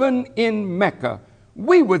 Even in Mecca,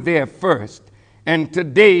 we were there first. And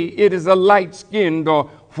today it is a light-skinned or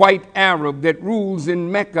white Arab that rules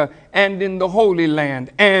in Mecca and in the Holy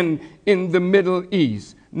Land and in the Middle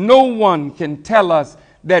East. No one can tell us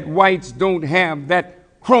that whites don't have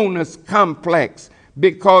that Cronus complex,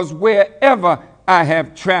 because wherever I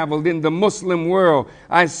have traveled in the Muslim world,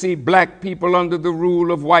 I see black people under the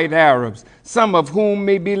rule of white Arabs, some of whom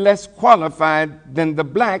may be less qualified than the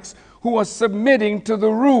blacks who are submitting to the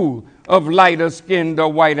rule of lighter-skinned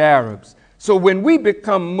or white Arabs. So when we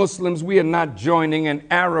become Muslims, we are not joining an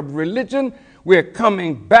Arab religion. We're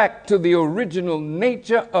coming back to the original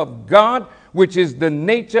nature of God, which is the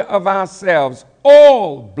nature of ourselves.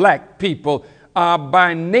 All black people are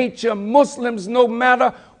by nature Muslims, no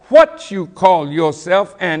matter what you call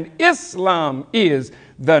yourself, and Islam is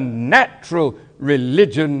the natural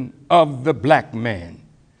religion of the black man.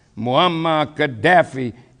 Muammar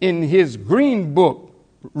Gaddafi, in his Green Book,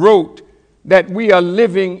 wrote that we are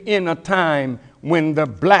living in a time when the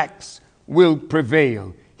blacks will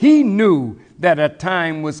prevail. He knew that a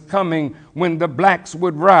time was coming when the blacks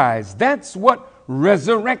would rise. That's what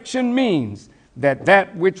resurrection means,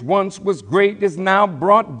 that which once was great is now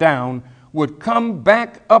brought down, would come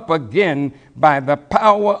back up again by the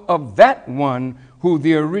power of that one who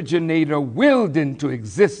the originator willed into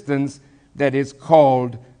existence, that is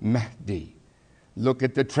called Mahdi. Look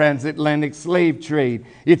at the transatlantic slave trade.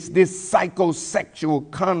 It's this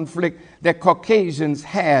psychosexual conflict that Caucasians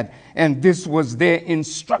had, and this was their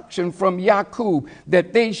instruction from Yaqub,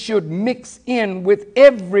 that they should mix in with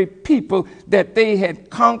every people that they had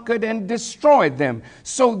conquered and destroyed them.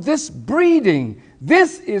 So this breeding,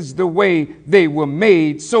 this is the way they were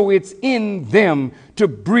made, so it's in them to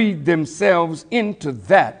breed themselves into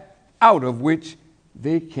that out of which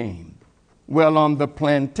they came. Well, on the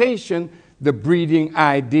plantation, the breeding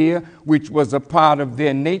idea, which was a part of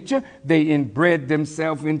their nature. They inbred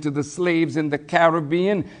themselves into the slaves in the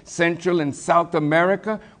Caribbean, Central and South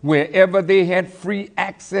America. Wherever they had free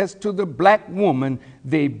access to the black woman,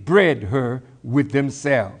 they bred her with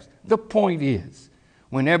themselves. The point is,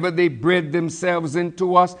 whenever they bred themselves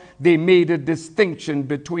into us, they made a distinction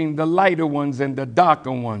between the lighter ones and the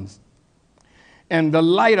darker ones. And the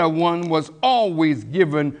lighter one was always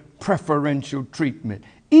given preferential treatment.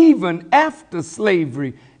 Even after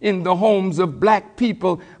slavery, in the homes of black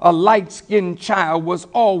people, a light-skinned child was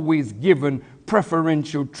always given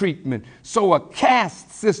preferential treatment. So a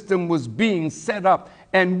caste system was being set up,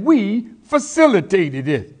 and we facilitated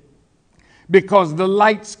it, because the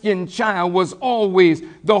light-skinned child was always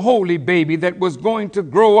the holy baby that was going to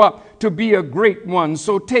grow up to be a great one.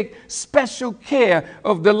 So take special care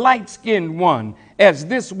of the light-skinned one. As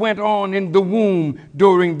this went on in the womb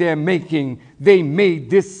during their making, they made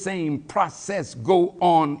this same process go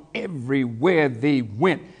on everywhere they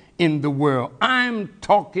went in the world. I'm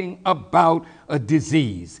talking about a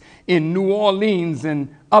disease. In New Orleans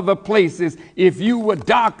and other places, if you were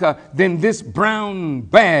darker than this brown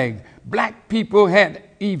bag, black people had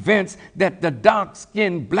events that the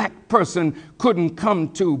dark-skinned black person couldn't come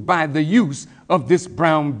to by the use of this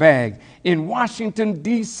brown bag. In Washington,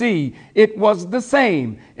 D.C., it was the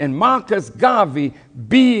same. And Marcus Garvey,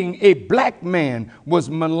 being a black man, was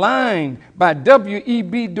maligned by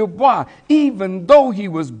W.E.B. Du Bois. Even though he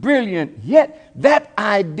was brilliant, yet that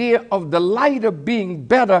idea of the lighter being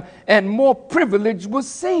better and more privileged was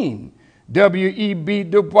seen. W.E.B.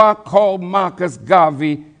 Du Bois called Marcus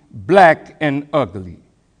Garvey black and ugly.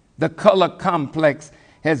 The color complex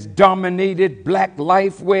has dominated black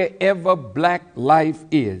life wherever black life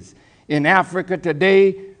is. In Africa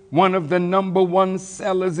today, one of the #1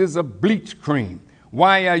 sellers is a bleach cream.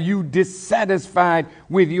 Why are you dissatisfied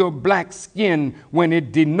with your black skin when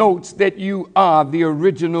it denotes that you are the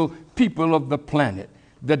original people of the planet,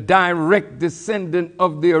 the direct descendant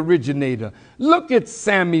of the originator? Look at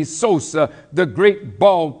Sammy Sosa, the great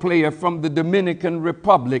ball player from the Dominican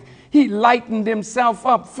Republic. He lightened himself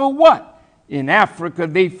up for what? In Africa,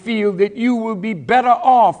 they feel that you will be better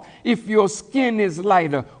off if your skin is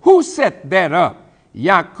lighter. Who set that up?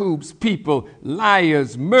 Yaqub's people,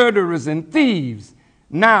 liars, murderers, and thieves.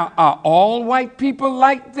 Now, are all white people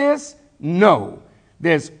like this? No.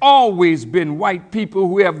 There's always been white people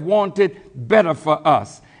who have wanted better for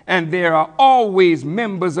us. And there are always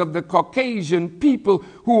members of the Caucasian people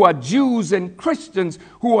who are Jews and Christians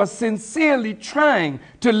who are sincerely trying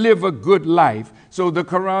to live a good life. So the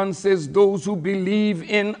Quran says those who believe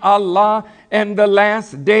in Allah and the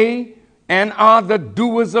last day and are the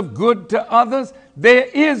doers of good to others, there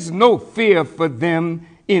is no fear for them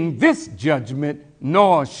in this judgment,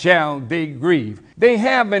 nor shall they grieve. They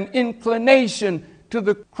have an inclination to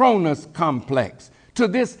the Cronus complex, to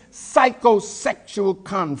this psychosexual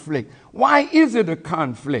conflict. Why is it a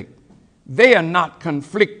conflict? They are not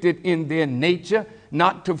conflicted in their nature,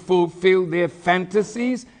 not to fulfill their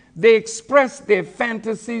fantasies. They express their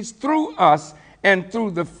fantasies through us and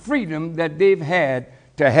through the freedom that they've had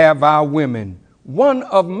to have our women. One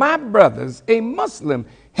of my brothers, a Muslim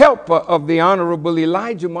helper of the Honorable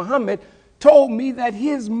Elijah Muhammad, told me that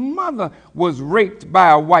his mother was raped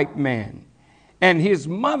by a white man. And his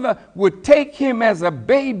mother would take him as a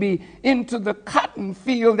baby into the cotton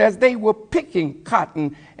field as they were picking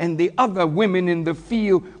cotton. And the other women in the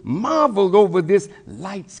field marveled over this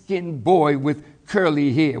light-skinned boy with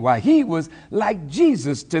curly hair. Why, he was like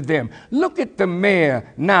Jesus to them. Look at the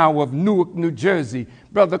mayor now of Newark, New Jersey,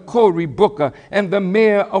 Brother Cory Booker, and the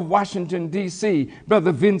mayor of Washington, D.C.,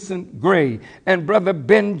 Brother Vincent Gray, and Brother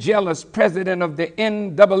Ben Jealous, president of the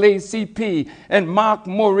NAACP, and Mark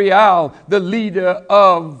Morial, the leader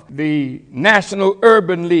of the National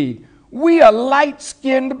Urban League. We are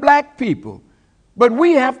light-skinned black people, but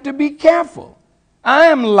we have to be careful. I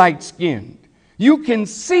am light-skinned. You can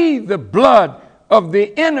see the blood of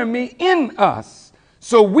the enemy in us.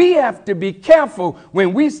 So we have to be careful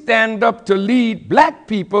when we stand up to lead black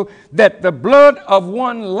people that the blood of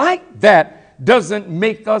one like that doesn't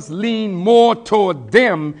make us lean more toward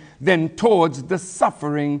them than towards the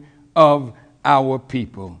suffering of our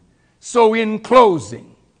people. So in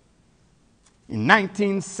closing, in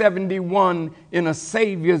 1971, in a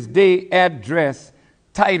Savior's Day address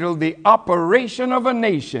titled The Operation of a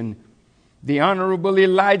Nation, the Honorable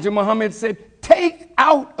Elijah Muhammad said, "Take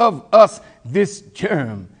out of us this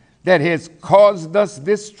germ that has caused us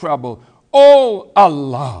this trouble. O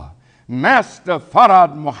Allah, Master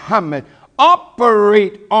Farad Muhammad,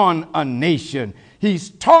 operate on a nation." He's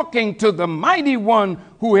talking to the mighty one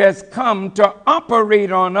who has come to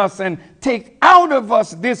operate on us and take out of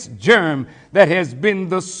us this germ that has been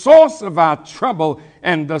the source of our trouble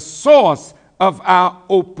and the source of our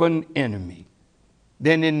open enemy.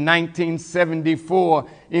 Then in 1974,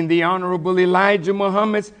 in the Honorable Elijah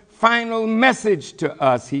Muhammad's final message to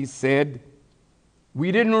us, he said,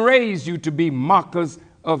 "We didn't raise you to be mockers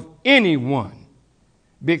of anyone,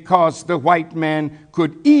 because the white man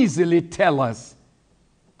could easily tell us,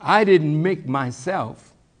 'I didn't make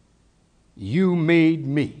myself, you made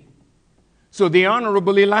me.'" So the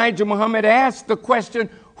Honorable Elijah Muhammad asked the question,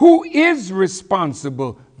 who is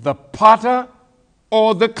responsible, the potter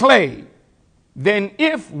or the clay? Then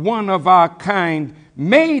if one of our kind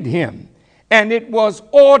made him, and it was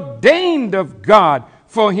ordained of God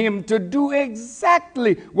for him to do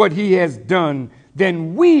exactly what he has done,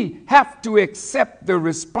 then we have to accept the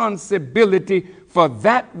responsibility for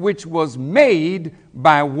that which was made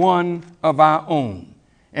by one of our own.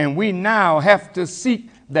 And we now have to seek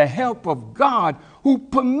the help of God, who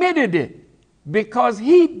permitted it, because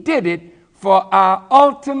he did it for our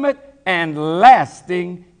ultimate and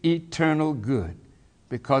lasting eternal good.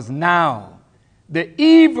 Because now the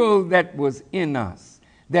evil that was in us,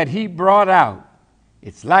 that he brought out,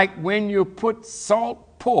 it's like when you put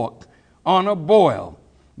salt pork on a boil.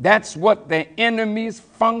 That's what the enemy's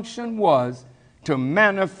function was, to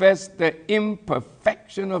manifest the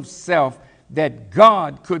imperfection of self, that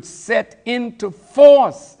God could set into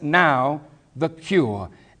force now the cure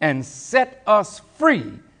and set us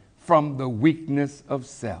free from the weakness of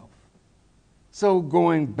self. So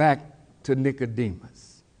going back to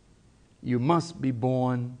Nicodemus, you must be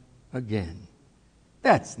born again.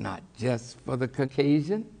 That's not just for the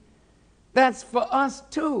Caucasian. That's for us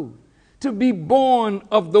too, to be born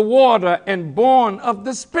of the water and born of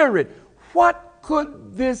the Spirit. What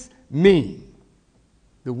could this mean?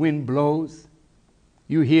 The wind blows,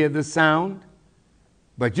 you hear the sound,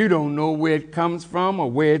 but you don't know where it comes from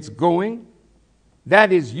or where it's going.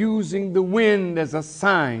 That is using the wind as a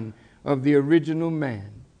sign of the original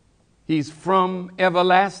man. He's from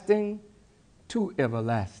everlasting to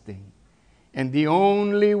everlasting. And the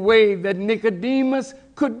only way that Nicodemus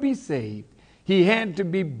could be saved, he had to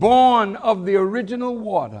be born of the original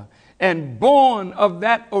water and born of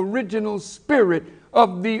that original spirit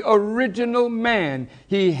of the original man.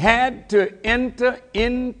 He had to enter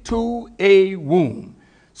into a womb.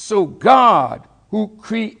 So God, who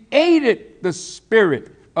created the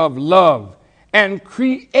spirit of love and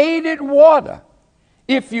created water,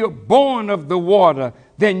 if you're born of the water,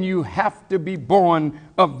 then you have to be born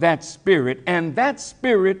of that spirit. And that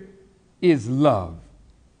spirit is love.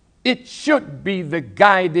 It should be the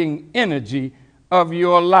guiding energy of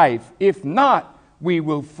your life. If not, we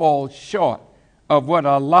will fall short of what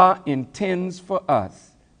Allah intends for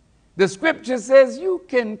us. The scripture says you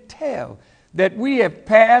can tell that we have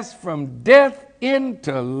passed from death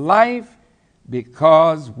into life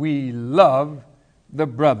because we love the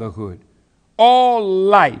brotherhood. All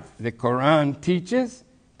life, the Quran teaches,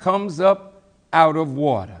 comes up out of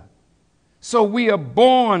water. So we are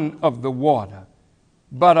born of the water,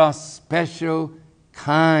 but a special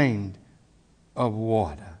kind of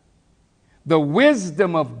water. The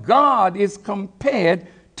wisdom of God is compared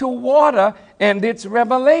to water and its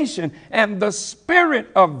revelation, and the spirit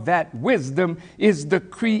of that wisdom is the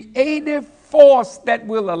creative force that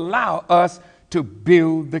will allow us to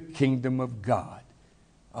build the kingdom of God.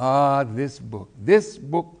 This book,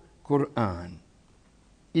 Quran,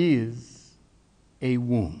 is a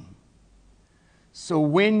womb. So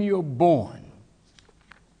when you're born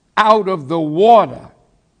out of the water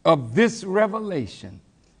of this revelation,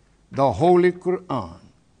 the Holy Quran,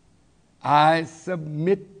 I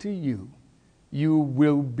submit to you, you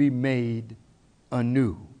will be made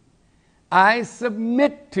anew. I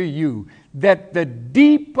submit to you that the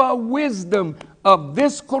deeper wisdom of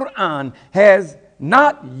this Quran has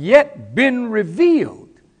not yet been revealed,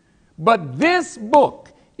 but this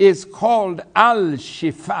book is called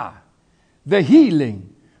Al-Shifa, the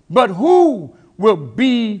healing. But who will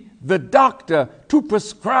be the doctor to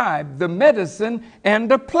prescribe the medicine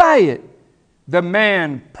and apply it? The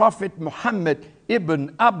man, Prophet Muhammad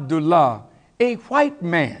ibn Abdullah, a white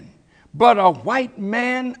man, but a white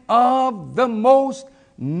man of the most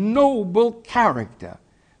noble character.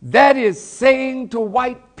 That is saying to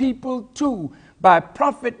white people too, by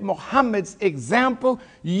Prophet Muhammad's example,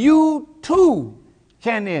 you too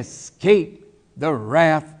can escape the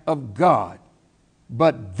wrath of God.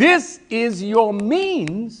 But this is your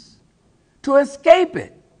means to escape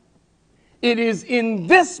it. It is in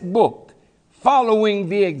this book, following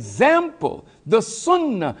the example, the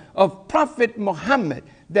sunnah of Prophet Muhammad,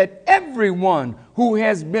 that everyone who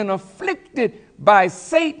has been afflicted by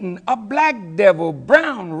Satan, a black devil,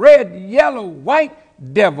 brown, red, yellow, white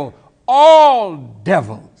devil, all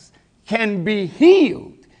devils can be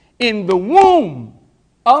healed in the womb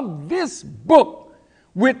of this book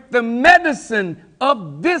with the medicine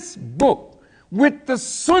of this book, with the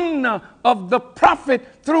sunnah of the prophet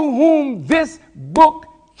through whom this book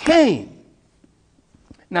came.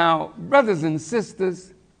 Now, brothers and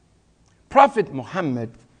sisters, Prophet Muhammad,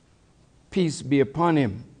 peace be upon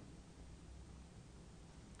him,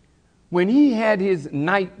 when he had his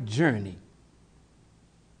night journey,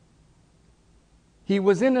 he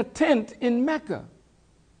was in a tent in Mecca.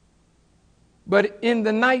 But in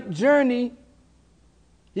the night journey,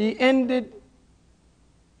 he ended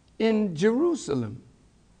in Jerusalem,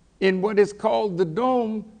 in what is called the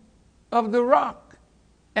Dome of the Rock.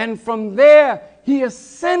 And from there, he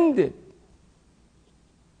ascended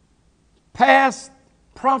past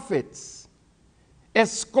prophets,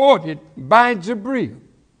 escorted by Jibreel.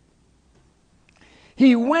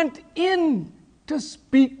 He went in to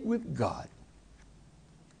speak with God.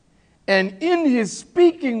 And in his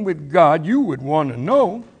speaking with God, you would want to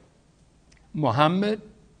know, Muhammad,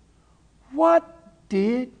 what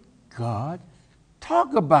did God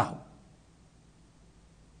talk about?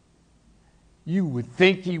 You would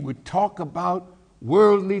think he would talk about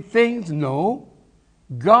worldly things. No,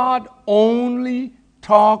 God only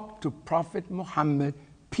talked to Prophet Muhammad,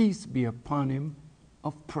 peace be upon him,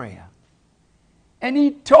 of prayer. And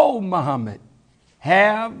he told Muhammad,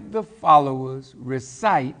 have the followers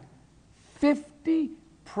recite 50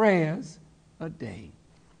 prayers a day.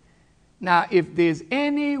 Now, if there's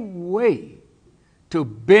any way to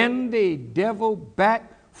bend the devil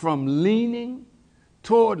back from leaning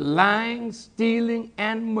toward lying, stealing,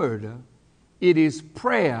 and murder, it is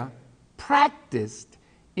prayer practiced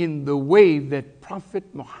in the way that Prophet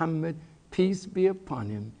Muhammad, peace be upon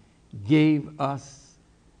him, gave us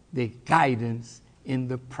the guidance in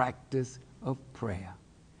the practice of prayer.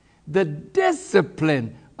 The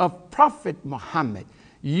discipline of Prophet Muhammad,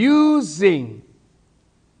 using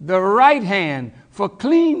the right hand for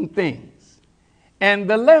clean things and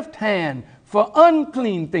the left hand for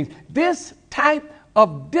unclean things. This type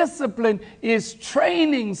of discipline is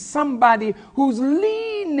training somebody who's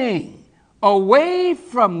leaning away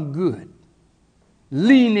from good,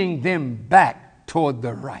 leaning them back toward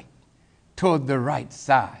the right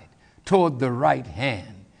side, toward the right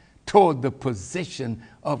hand, toward the position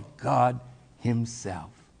of God himself.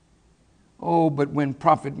 Oh, but when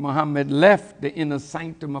Prophet Muhammad left the inner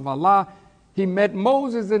sanctum of Allah, he met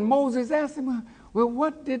Moses, and Moses asked him, well,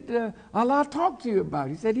 what did Allah talk to you about?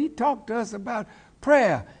 He said, he talked to us about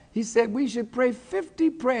prayer. He said, we should pray 50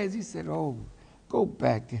 prayers. He said, oh, go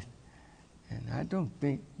back. And I don't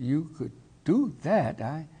think you could do that.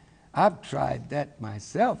 I've tried that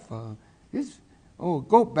myself.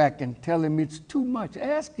 Go back and tell him it's too much.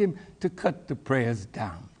 Ask him to cut the prayers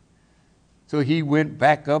down. So he went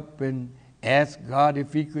back up and asked God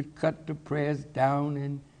if he could cut the prayers down,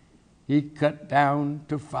 and he cut down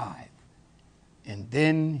to 5. And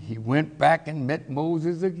then he went back and met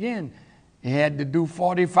Moses again. He had to do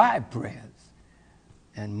 45 prayers.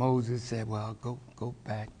 And Moses said, well, go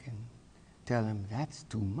back and tell him that's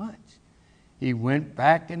too much. He went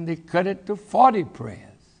back and they cut it to 40 prayers.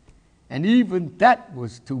 And even that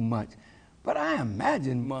was too much. But I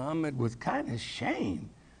imagine Muhammad was kind of ashamed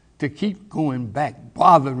to keep going back,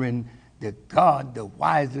 bothering the God, the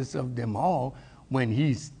wisest of them all, when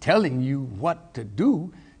he's telling you what to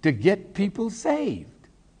do to get people saved.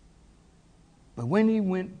 But when he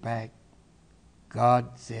went back, God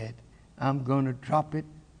said, I'm going to drop it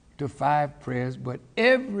to 5 prayers, but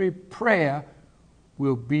every prayer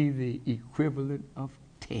will be the equivalent of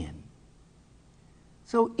 10.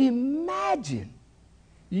 So imagine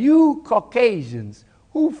you Caucasians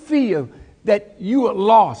who feel that you are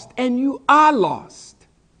lost, and you are lost,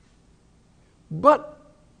 but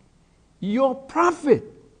your prophet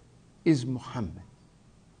is Muhammad.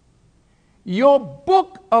 Your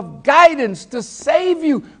book of guidance to save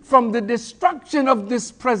you from the destruction of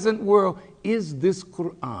this present world is this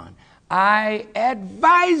Quran. I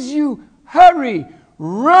advise you, hurry,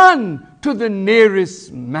 run to the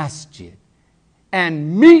nearest masjid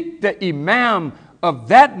and meet the imam of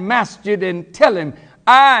that masjid and tell him,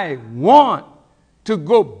 I want to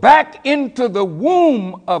go back into the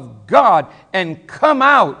womb of God and come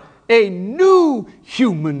out a new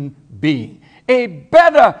human being, a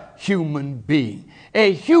better human being,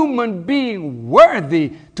 a human being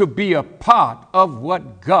worthy to be a part of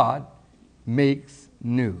what God makes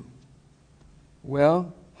new.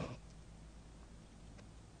 Well,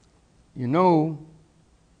 you know,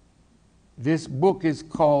 this book is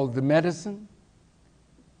called The Medicine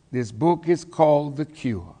This book is called The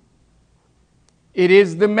Cure. It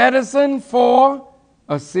is the medicine for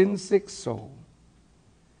a sin-sick soul.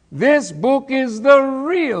 This book is the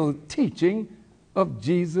real teaching of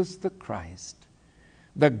Jesus the Christ.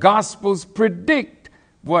 The Gospels predict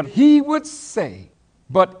what he would say,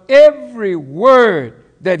 but every word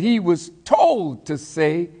that he was told to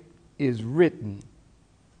say is written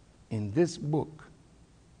in this book,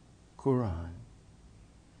 Quran.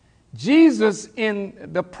 Jesus in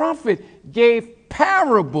the prophet gave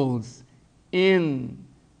parables in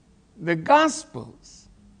the Gospels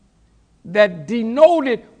that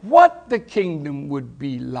denoted what the kingdom would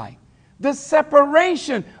be like, the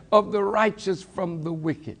separation of the righteous from the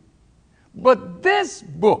wicked. But this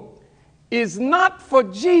book is not for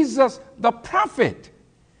Jesus the prophet.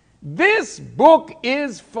 This book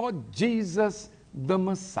is for Jesus the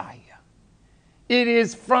Messiah. It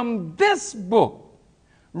is from this book,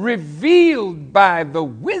 revealed by the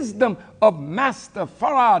wisdom of Master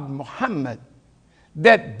Farad Muhammad,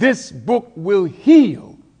 that this book will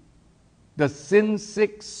heal the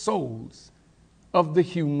sin-sick souls of the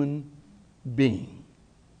human being.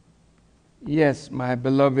 Yes, my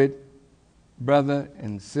beloved brother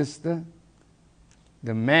and sister,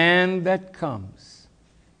 the man that comes,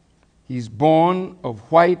 he's born of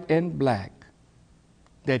white and black,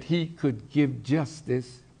 that he could give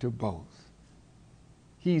justice to both.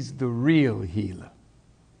 He's the real healer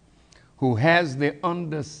who has the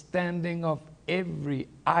understanding of every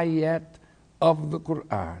ayat of the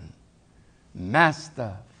Quran.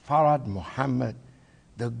 Master Farad Muhammad,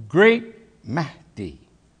 the great Mahdi.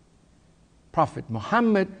 Prophet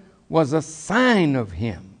Muhammad was a sign of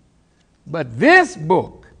him. But this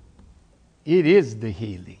book, it is the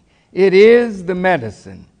healing. It is the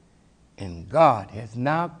medicine. And God has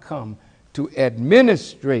now come to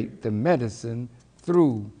administrate the medicine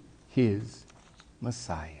through his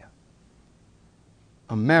Messiah.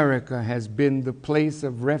 America has been the place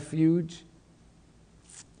of refuge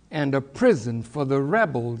and a prison for the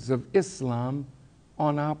rebels of Islam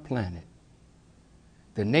on our planet.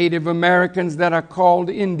 The Native Americans that are called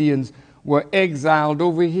Indians were exiled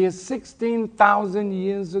over here 16,000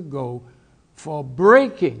 years ago for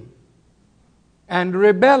breaking and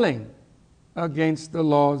rebelling against the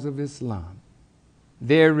laws of Islam.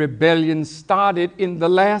 Their rebellion started in the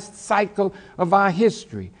last cycle of our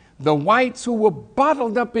history. The whites who were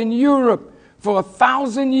bottled up in Europe for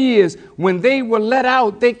 1,000 years, when they were let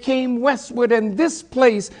out, they came westward, and this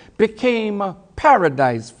place became a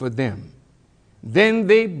paradise for them. Then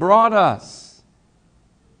they brought us,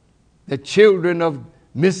 the children of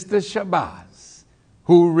Mr. Shabazz,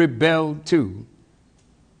 who rebelled too,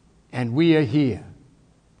 and we are here.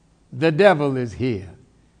 The devil is here.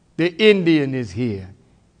 The Indian is here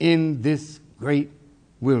in this great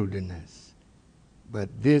wilderness. But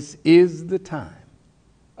this is the time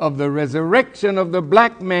of the resurrection of the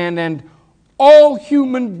black man and all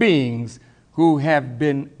human beings who have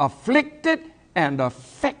been afflicted and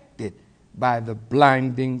affected by the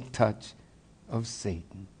blinding touch of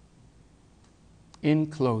Satan. In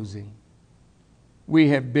closing, we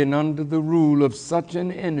have been under the rule of such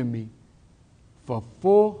an enemy for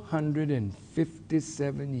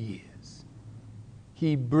 457 years.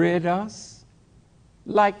 He bred us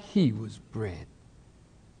like he was bred.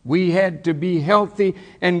 We had to be healthy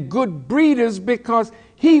and good breeders because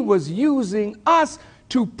he was using us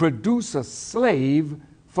to produce a slave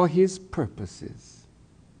for his purposes.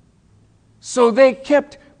 So they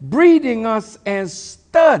kept breeding us as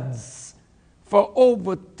studs for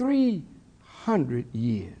over 300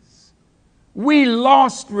 years. We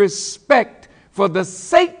lost respect for the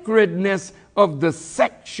sacredness of the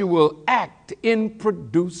sexual act in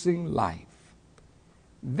producing life.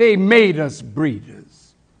 They made us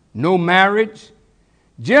breeders. No marriage.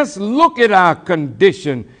 Just look at our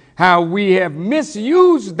condition, how we have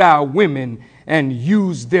misused our women and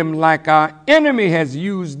used them like our enemy has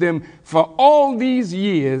used them for all these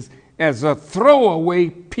years as a throwaway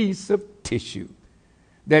piece of tissue,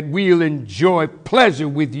 that we'll enjoy pleasure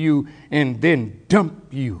with you and then dump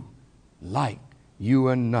you like you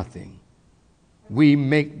are nothing. We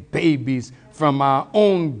make babies from our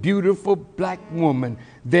own beautiful black woman,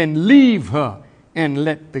 then leave her and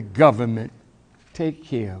let the government take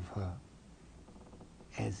care of her.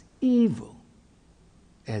 As evil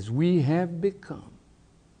as we have become,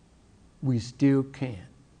 we still can't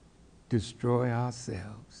destroy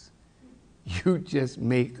ourselves. You just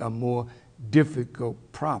make a more difficult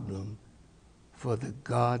problem for the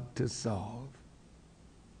God to solve.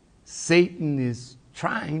 Satan is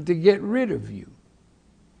trying to get rid of you,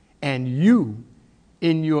 and you,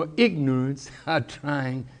 in your ignorance, are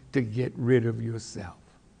trying to get rid of yourself.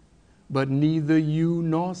 but neither you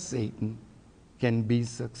nor Satan can be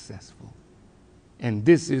successful. And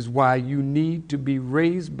this is why you need to be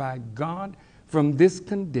raised by God from this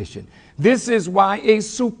condition. This is why a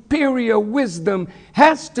superior wisdom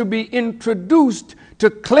has to be introduced to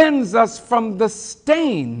cleanse us from the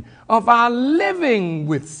stain of our living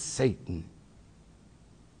with Satan.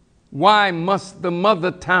 Why must the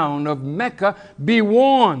mother town of Mecca be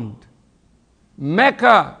warned?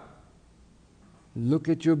 Mecca, look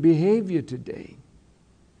at your behavior today.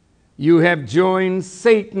 You have joined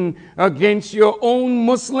Satan against your own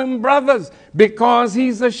Muslim brothers because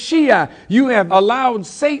he's a Shia. You have allowed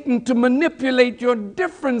Satan to manipulate your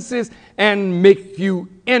differences and make you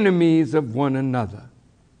enemies of one another.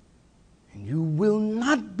 And you will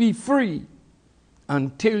not be free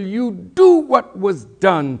until you do what was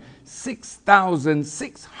done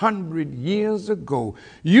 6,600 years ago.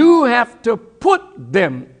 You have to put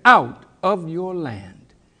them out of your land.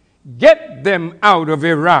 Get them out of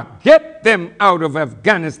Iraq. Get them out of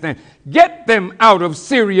Afghanistan. Get them out of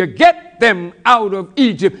Syria. Get them out of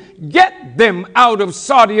Egypt. Get them out of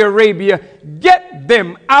Saudi Arabia. Get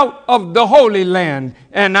them out of the Holy Land.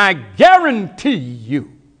 And I guarantee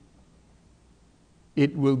you,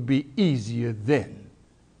 it will be easier then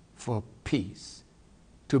for peace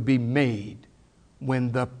to be made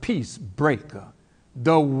when the peace breaker,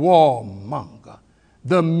 the warmonger,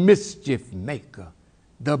 the mischief maker,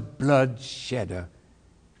 the bloodshedder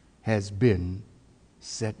has been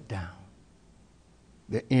set down.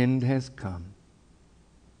 The end has come.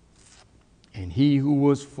 And he who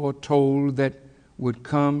was foretold that would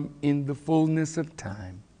come in the fullness of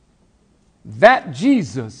time, that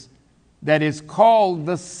Jesus that is called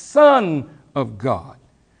the Son of God,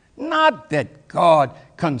 not that God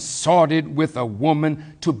consorted with a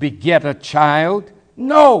woman to beget a child,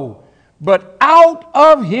 no, but out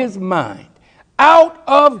of his mind, out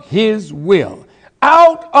of his will,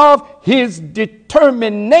 out of his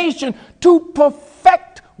determination to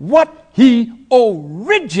perfect what he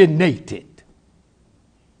originated.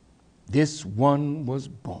 This one was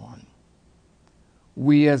born.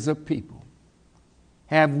 We as a people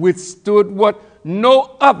have withstood what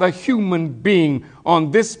no other human being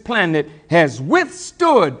on this planet has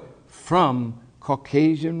withstood from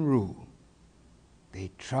Caucasian rule. They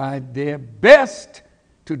tried their best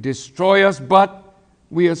to destroy us, but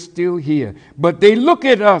we are still here. But they look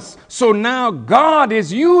at us. So now God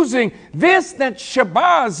is using this that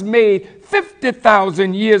Shabazz made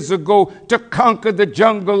 50,000 years ago to conquer the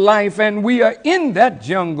jungle life, and we are in that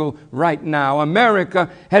jungle right now. America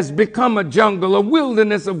has become a jungle, a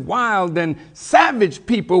wilderness of wild and savage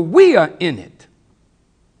people. We are in it.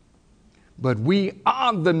 But we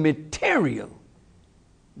are the material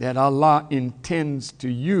that Allah intends to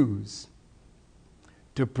use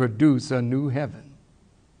to produce a new heaven,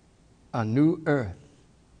 a new earth,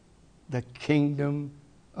 the kingdom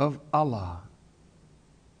of Allah.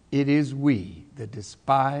 It is we, the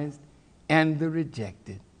despised and the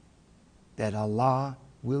rejected, that Allah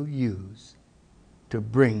will use to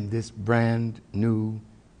bring this brand new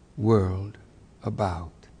world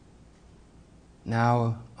about.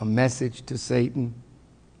 Now, a message to Satan.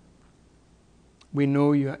 We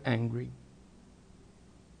know you're angry.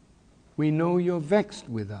 We know you're vexed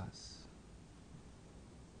with us.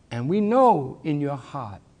 And we know in your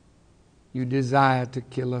heart you desire to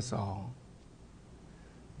kill us all.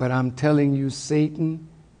 But I'm telling you, Satan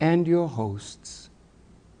and your hosts,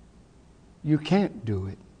 you can't do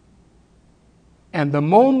it. And the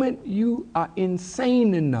moment you are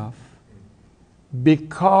insane enough,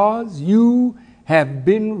 because you have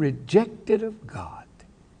been rejected of God,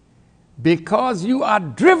 because you are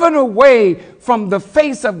driven away from the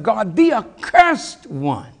face of God, the accursed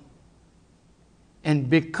one, and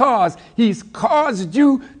because he's caused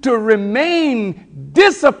you to remain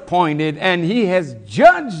disappointed and he has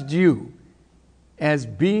judged you as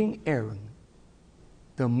being erring,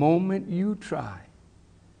 the moment you try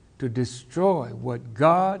to destroy what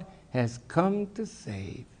God has come to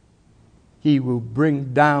save, he will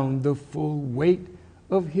bring down the full weight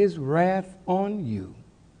of his wrath on you.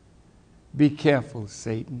 Be careful,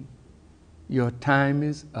 Satan. Your time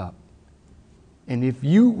is up. And if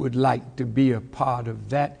you would like to be a part of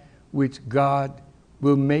that which God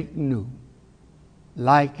will make new,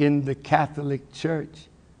 like in the Catholic Church,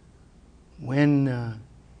 when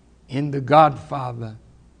in The Godfather,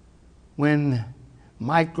 when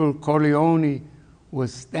Michael Corleone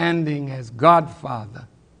was standing as godfather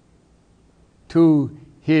to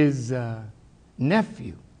his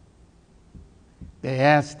nephew, they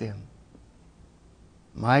asked him,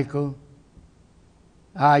 Michael,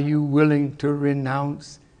 are you willing to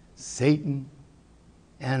renounce Satan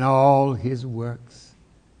and all his works?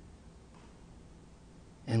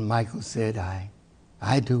 And Michael said,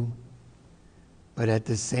 I do. But at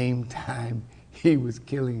the same time, he was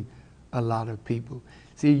killing a lot of people.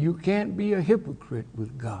 See, you can't be a hypocrite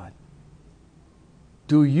with God.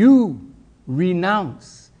 Do you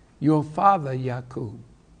renounce your father Yaqub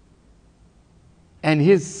and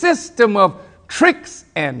his system of tricks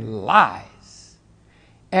and lies,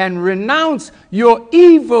 and renounce your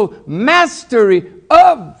evil mastery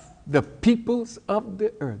of the peoples of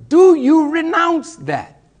the earth? Do you renounce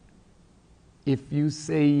that? If you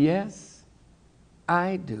say yes,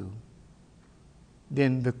 I do,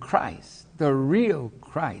 then the Christ, the real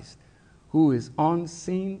Christ, who is on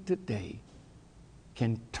scene today,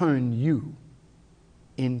 can turn you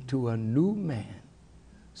into a new man,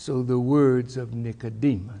 so the words of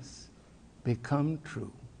Nicodemus become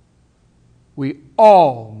true. We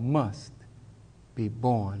all must be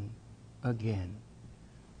born again.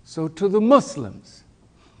 So to the Muslims,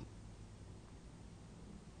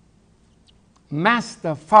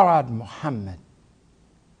 Master Farad Muhammad,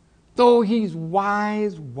 though he's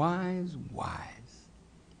wise,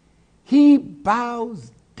 he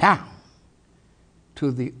bows down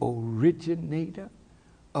to the originator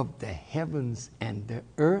of the heavens and the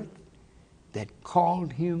earth that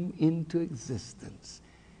called him into existence,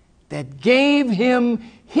 that gave him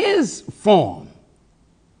his form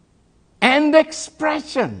and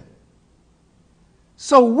expression.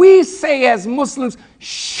 So we say as Muslims,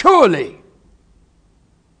 surely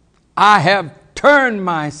I have turned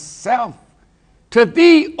myself to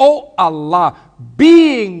thee, O Allah,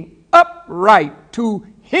 being upright to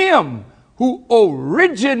him who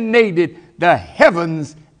originated the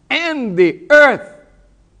heavens and the earth,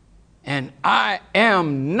 and I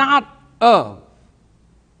am not of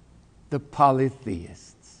the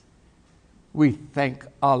polytheists. We thank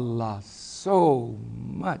Allah so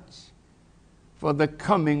much for the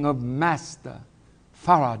coming of Master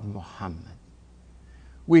Farad Muhammad.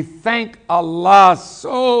 We thank Allah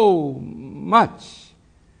so much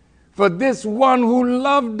for this one who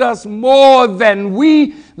loved us more than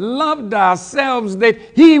we loved ourselves, that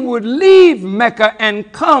he would leave Mecca and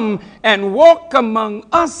come and walk among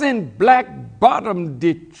us in Black Bottom,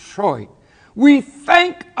 Detroit. We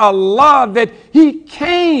thank Allah that he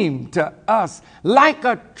came to us like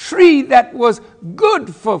a tree that was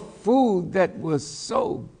good for food, that was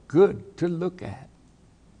so good to look at.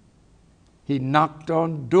 He knocked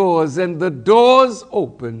on doors and the doors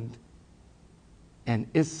opened, and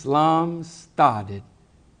Islam started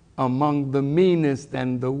among the meanest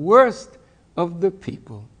and the worst of the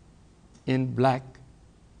people in Black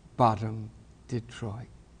Bottom, Detroit.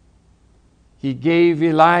 He gave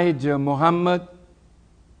Elijah Muhammad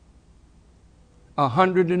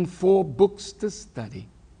 104 books to study.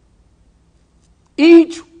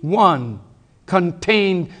 Each one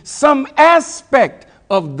contained some aspect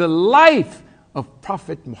of the life of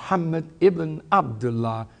Prophet Muhammad ibn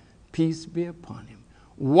Abdullah, peace be upon him.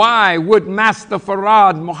 Why would Master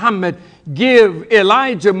Farad Muhammad give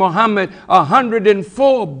Elijah Muhammad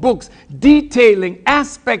 104 books detailing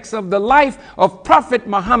aspects of the life of Prophet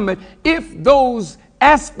Muhammad if those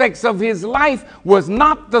aspects of his life was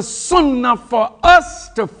not the sunnah for us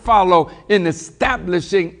to follow in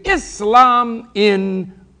establishing Islam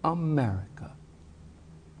in America?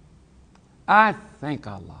 I thank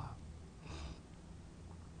Allah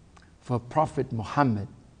for Prophet Muhammad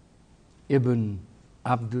ibn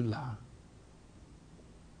Abdullah.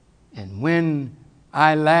 And when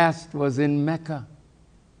I last was in Mecca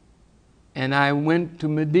and I went to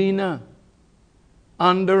Medina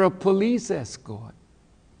under a police escort,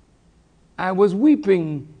 I was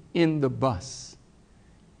weeping in the bus.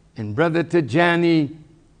 And Brother Tajani,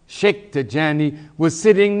 Sheikh Tajani, was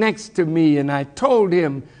sitting next to me, and I told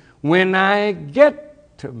him, when I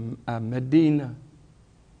get to Medina,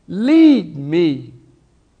 lead me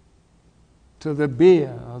to the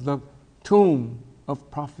bier, or the tomb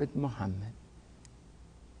of Prophet Muhammad.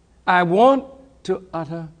 I want to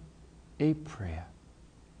utter a prayer.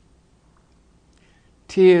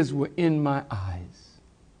 Tears were in my eyes.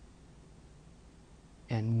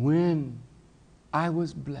 And when I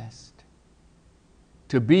was blessed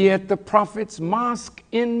to be at the Prophet's mosque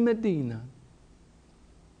in Medina,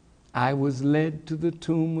 I was led to the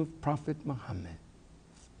tomb of Prophet Muhammad.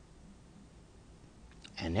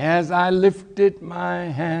 And as I lifted my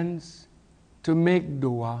hands to make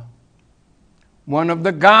dua, one of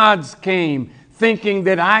the guards came thinking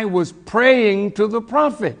that I was praying to the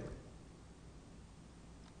Prophet.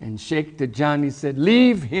 And Sheikh Tajani said,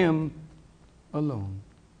 leave him alone.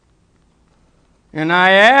 And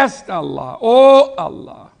I asked Allah, oh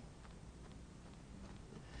Allah,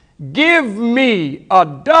 Give me a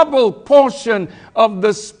double portion of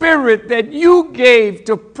the spirit that you gave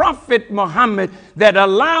to Prophet Muhammad that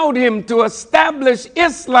allowed him to establish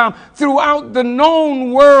Islam throughout the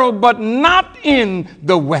known world, but not in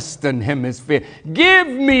the Western Hemisphere. Give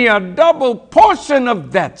me a double portion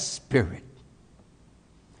of that spirit,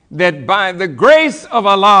 that by the grace of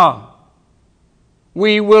Allah,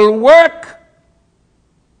 we will work,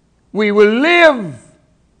 we will live,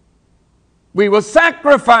 we will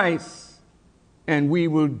sacrifice, and we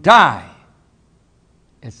will die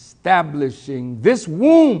establishing this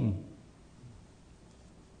womb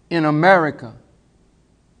in America,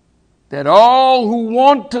 that all who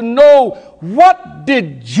want to know what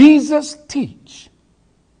did Jesus teach,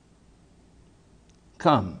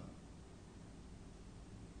 come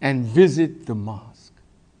and visit the mosque.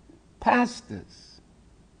 Pastors,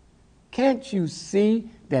 can't you see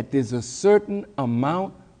that there's a certain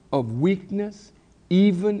amount of weakness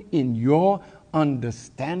even in your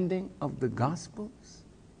understanding of the Gospels?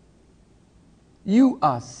 You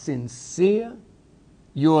are sincere.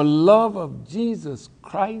 Your love of Jesus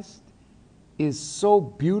Christ is so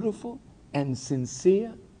beautiful and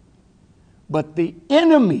sincere. But the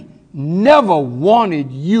enemy never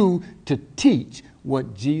wanted you to teach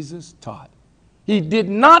what Jesus taught. He did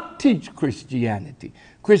not teach Christianity.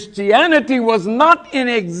 Christianity was not in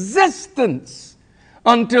existence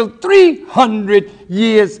until 300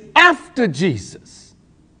 years after Jesus.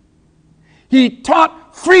 He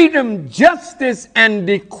taught freedom, justice, and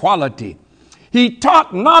equality. He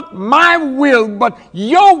taught not my will, but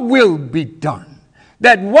your will be done.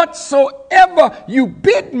 That whatsoever you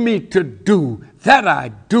bid me to do, that I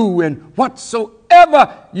do, and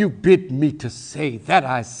whatsoever you bid me to say, that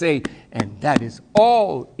I say. And that is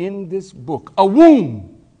all in this book. A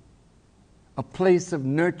womb, a place of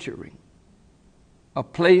nurturing, a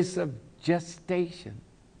place of gestation,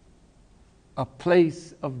 a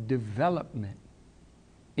place of development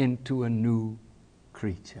into a new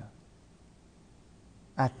creature.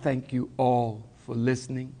 I thank you all for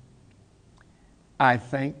listening. I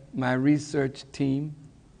thank my research team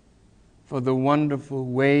for the wonderful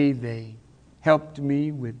way they helped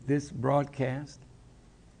me with this broadcast.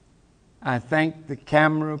 I thank the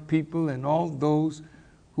camera people and all those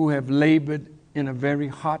who have labored in a very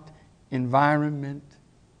hot environment.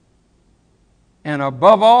 And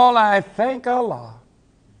above all, I thank Allah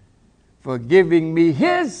for giving me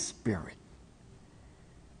His Spirit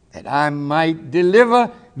that I might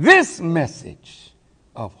deliver this message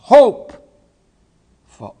of hope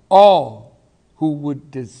for all who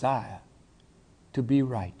would desire to be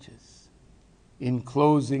righteous. In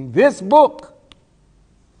closing this book,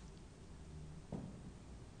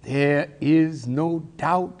 there is no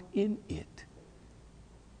doubt in it.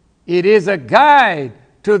 It is a guide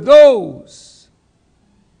to those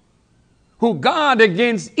who guard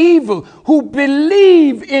against evil, who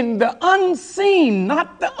believe in the unseen,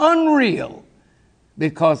 not the unreal,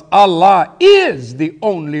 because Allah is the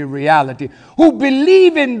only reality, who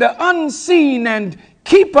believe in the unseen and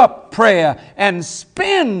keep up prayer and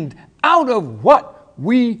spend out of what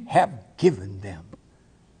we have given them,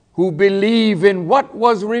 who believe in what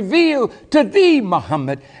was revealed to thee,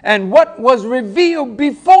 Muhammad, and what was revealed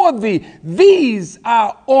before thee. These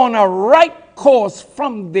are on a right course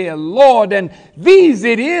from their Lord, and these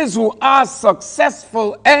it is who are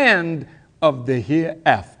successful, and of the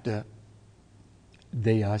hereafter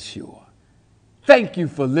they are sure. Thank you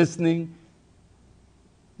for listening.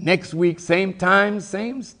 Next week, same time,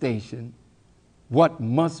 same station. What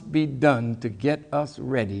must be done to get us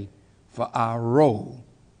ready for our role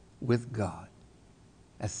with God?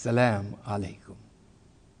 Assalamu alaikum.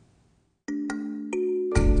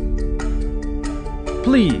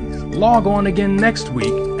 Please log on again next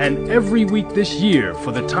week and every week this year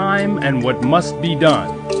for the time and what must be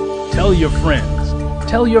done. Tell your friends,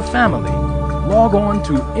 tell your family. Log on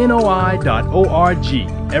to NOI.org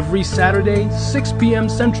every Saturday, 6 p.m.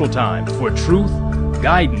 Central Time for truth,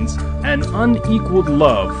 guidance, and unequaled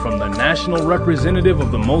love from the national representative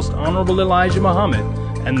of the Most Honorable Elijah Muhammad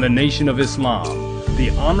and the Nation of Islam, the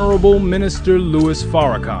Honorable Minister Louis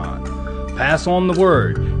Farrakhan. Pass on the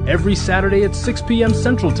word every Saturday at 6 p.m.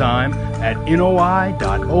 Central Time at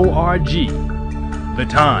NOI.org. The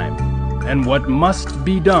time and what must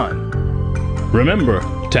be done. Remember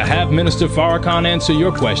to have Minister Farrakhan answer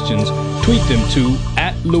your questions. Tweet them to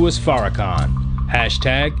 @LouisFarrakhan,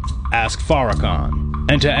 #AskFarrakhan.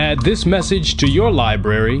 And to add this message to your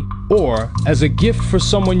library or as a gift for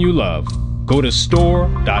someone you love, go to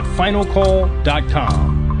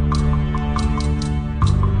store.finalcall.com.